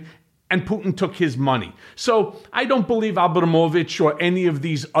dungeon, and Putin took his money. So I don't believe Abramovich or any of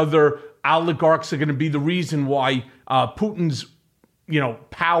these other oligarchs are going to be the reason why Putin's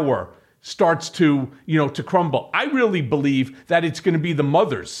power starts to crumble. I really believe that it's going to be the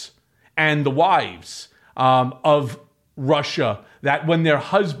mothers and the wives of Russia that when their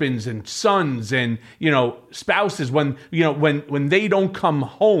husbands and sons and spouses, when they don't come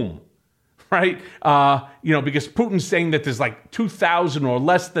home, right? Because Putin's saying that there's like 2,000 or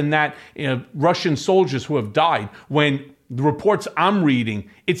less than that Russian soldiers who have died. When the reports I'm reading,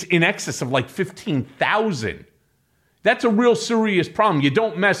 it's in excess of like 15,000. That's a real serious problem. You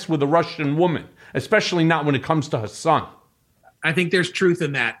don't mess with a Russian woman, especially not when it comes to her son. I think there's truth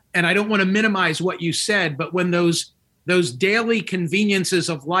in that. And I don't want to minimize what you said, but when those daily conveniences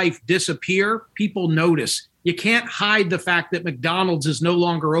of life disappear, people notice. You can't hide the fact that McDonald's is no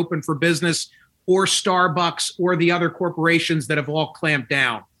longer open for business, or Starbucks, or the other corporations that have all clamped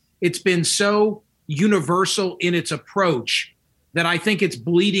down. It's been so universal in its approach that I think it's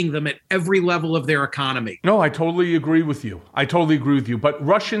bleeding them at every level of their economy. No, I totally agree with you. But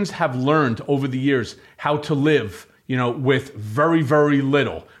Russians have learned over the years how to live, with very, very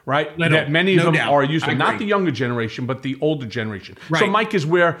little, right? That many of them are used to. Not the younger generation, but the older generation. Right. So, Mike, as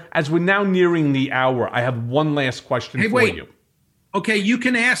we're now nearing the hour, I have one last question for you. Okay, you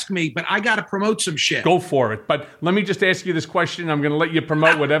can ask me, but I got to promote some shit. Go for it. But let me just ask you this question. I'm going to let you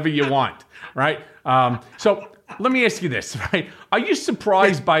promote whatever you want, right? So let me ask you this, right? Are you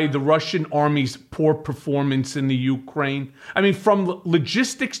surprised by the Russian army's poor performance in the Ukraine? I mean, from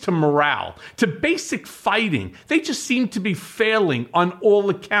logistics to morale to basic fighting, they just seem to be failing on all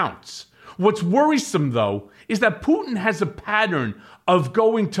accounts. What's worrisome, though, is that Putin has a pattern of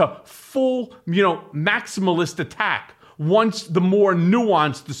going to full, maximalist attack once the more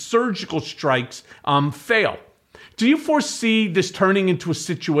nuanced, the surgical strikes fail. Do you foresee this turning into a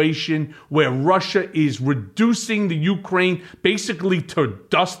situation where Russia is reducing the Ukraine basically to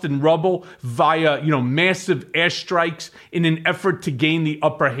dust and rubble via, massive airstrikes in an effort to gain the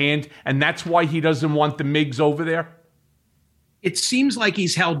upper hand, and that's why he doesn't want the MiGs over there? It seems like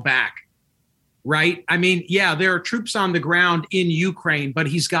he's held back, right? I mean, yeah, there are troops on the ground in Ukraine, but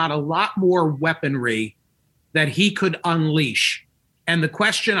he's got a lot more weaponry that he could unleash. And the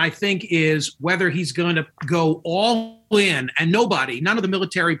question, I think, is whether he's going to go all in. And none of the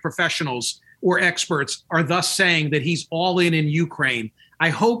military professionals or experts are thus saying that he's all in Ukraine. I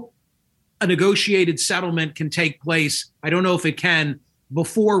hope a negotiated settlement can take place. I don't know if it can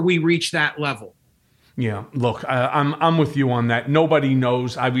before we reach that level. Yeah, look, I'm with you on that. Nobody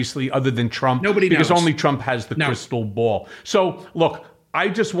knows, obviously, other than Trump. Nobody knows. Because only Trump has the crystal ball. So, look, I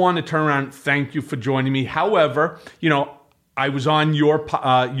just want to turn around and thank you for joining me. However, I was on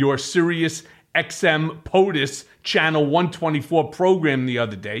your Sirius XM POTUS Channel 124 program the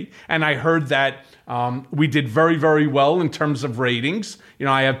other day, and I heard that we did very, very well in terms of ratings.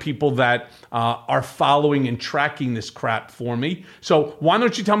 I have people that are following and tracking this crap for me. So why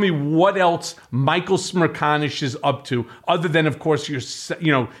don't you tell me what else Michael Smerconish is up to, other than, of course, your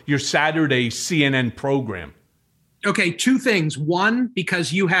Saturday CNN program? Okay, two things. One,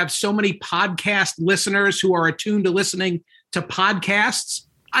 because you have so many podcast listeners who are attuned to listening to podcasts,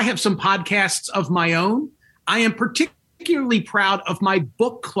 I have some podcasts of my own. I am particularly proud of my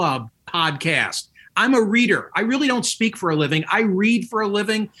book club podcast. I'm a reader. I really don't speak for a living. I read for a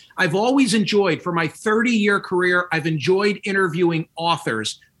living. I've always enjoyed, for my 30-year career, I've enjoyed interviewing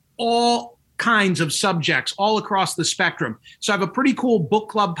authors, all kinds of subjects, all across the spectrum. So I have a pretty cool book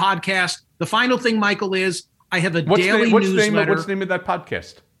club podcast. The final thing, Michael, is I have a daily newsletter. What's the name of that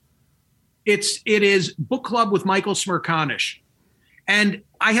podcast? It is Book Club with Michael Smerconish. And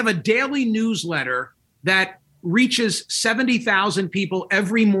I have a daily newsletter that reaches 70,000 people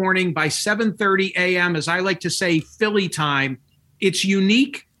every morning by 7:30 a.m., as I like to say, Philly time. It's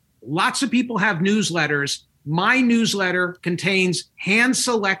unique. Lots of people have newsletters. My newsletter contains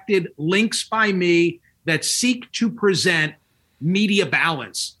hand-selected links by me that seek to present media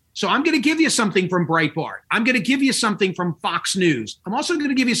balance. So I'm going to give you something from Breitbart. I'm going to give you something from Fox News. I'm also going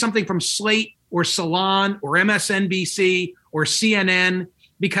to give you something from Slate or Salon or MSNBC or CNN,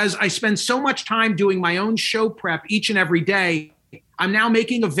 because I spend so much time doing my own show prep each and every day. I'm now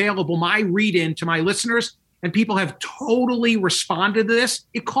making available my read-in to my listeners, and people have totally responded to this.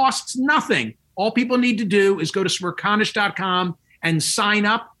 It costs nothing. All people need to do is go to Smerconish.com and sign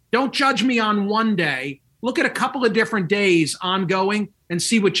up. Don't judge me on one day. Look at a couple of different days ongoing and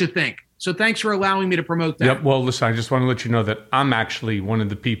see what you think. So thanks for allowing me to promote that. Yep. Well, listen, I just want to let you know that I'm actually one of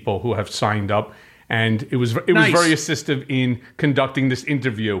the people who have signed up, and it was very assistive in conducting this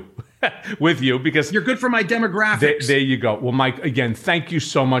interview with you, because you're good for my demographics. There you go. Well, Mike, again, thank you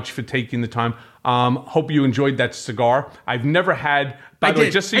so much for taking the time. Hope you enjoyed that cigar. I've never had, by the way,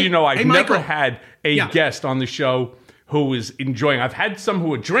 just so you know, I've never had a guest on the show who is enjoying. I've had some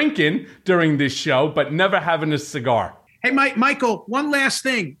who are drinking during this show, but never having a cigar. Hey, Michael, one last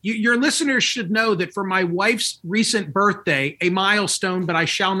thing. Your listeners should know that for my wife's recent birthday, a milestone, but I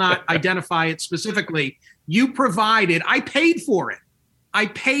shall not identify it specifically, I paid for it. I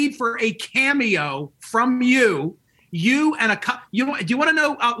paid for a cameo from you. You and do you want to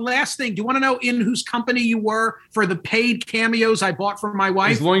know, last thing, do you want to know in whose company you were for the paid cameos I bought for my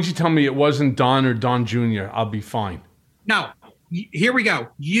wife? As long as you tell me it wasn't Don or Don Jr., I'll be fine. No, here we go.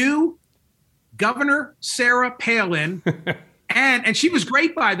 You, Governor Sarah Palin, and she was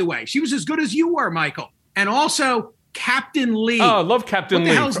great, by the way. She was as good as you were, Michael. And also Captain Lee. Oh, I love Captain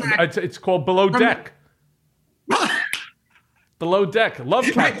Lee. It's called Below Deck. Below Deck. Love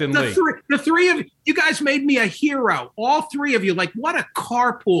Captain Lee. The three of you guys made me a hero. All three of you. Like, what a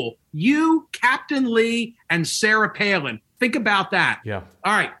carpool. You, Captain Lee, and Sarah Palin. Think about that. Yeah.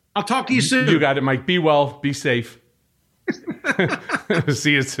 All right. I'll talk to you soon. You got it, Mike. Be well. Be safe.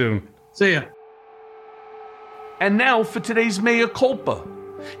 See you soon. See ya. And now for today's mea culpa.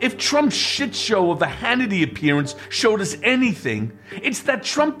 If Trump's shit show of a Hannity appearance showed us anything, it's that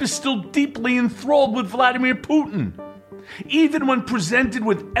Trump is still deeply enthralled with Vladimir Putin. Even when presented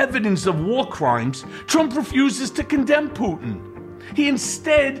with evidence of war crimes, Trump refuses to condemn Putin. He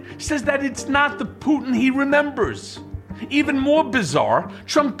instead says that it's not the Putin he remembers. Even more bizarre,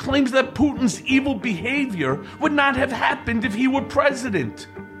 Trump claims that Putin's evil behavior would not have happened if he were president.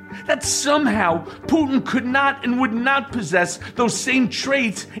 That somehow Putin could not and would not possess those same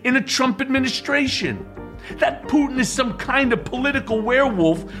traits in a Trump administration. That Putin is some kind of political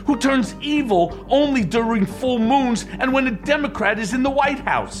werewolf who turns evil only during full moons and when a Democrat is in the White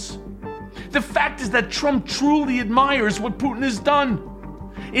House. The fact is that Trump truly admires what Putin has done.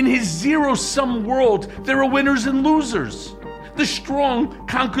 In his zero-sum world, there are winners and losers. The strong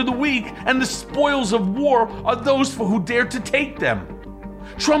conquer the weak, and the spoils of war are those for who dare to take them.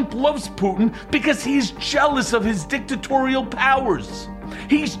 Trump loves Putin because he's jealous of his dictatorial powers.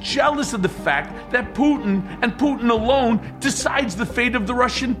 He's jealous of the fact that Putin and Putin alone decides the fate of the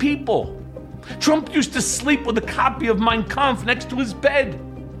Russian people. Trump used to sleep with a copy of Mein Kampf next to his bed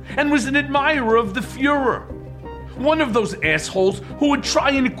and was an admirer of the Fuhrer. One of those assholes who would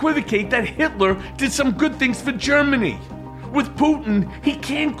try and equivocate that Hitler did some good things for Germany. With Putin, he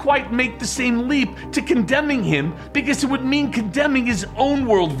can't quite make the same leap to condemning him because it would mean condemning his own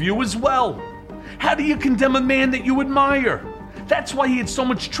worldview as well. How do you condemn a man that you admire? That's why he had so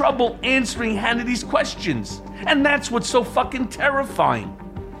much trouble answering Hannity's questions. And that's what's so fucking terrifying.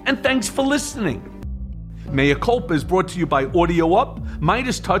 And thanks for listening. Mea Culpa is brought to you by Audio Up,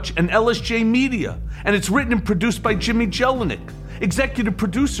 Midas Touch, and LSJ Media, and it's written and produced by Jimmy Jelinek. Executive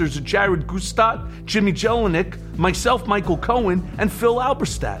producers are Jared Gustat, Jimmy Jelinek, myself, Michael Cohen, and Phil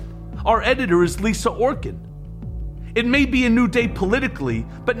Alberstadt. Our editor is Lisa Orkin. It may be a new day politically,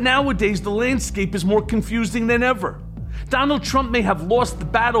 but nowadays the landscape is more confusing than ever. Donald Trump may have lost the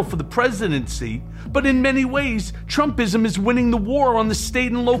battle for the presidency, but in many ways, Trumpism is winning the war on the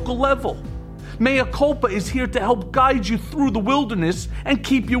state and local level. Mea Culpa is here to help guide you through the wilderness and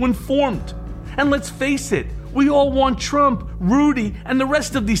keep you informed. And let's face it, we all want Trump, Rudy, and the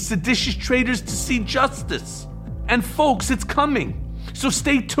rest of these seditious traitors to see justice. And folks, it's coming. So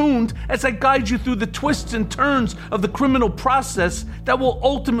stay tuned as I guide you through the twists and turns of the criminal process that will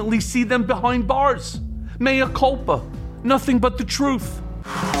ultimately see them behind bars. Mea Culpa, nothing but the truth.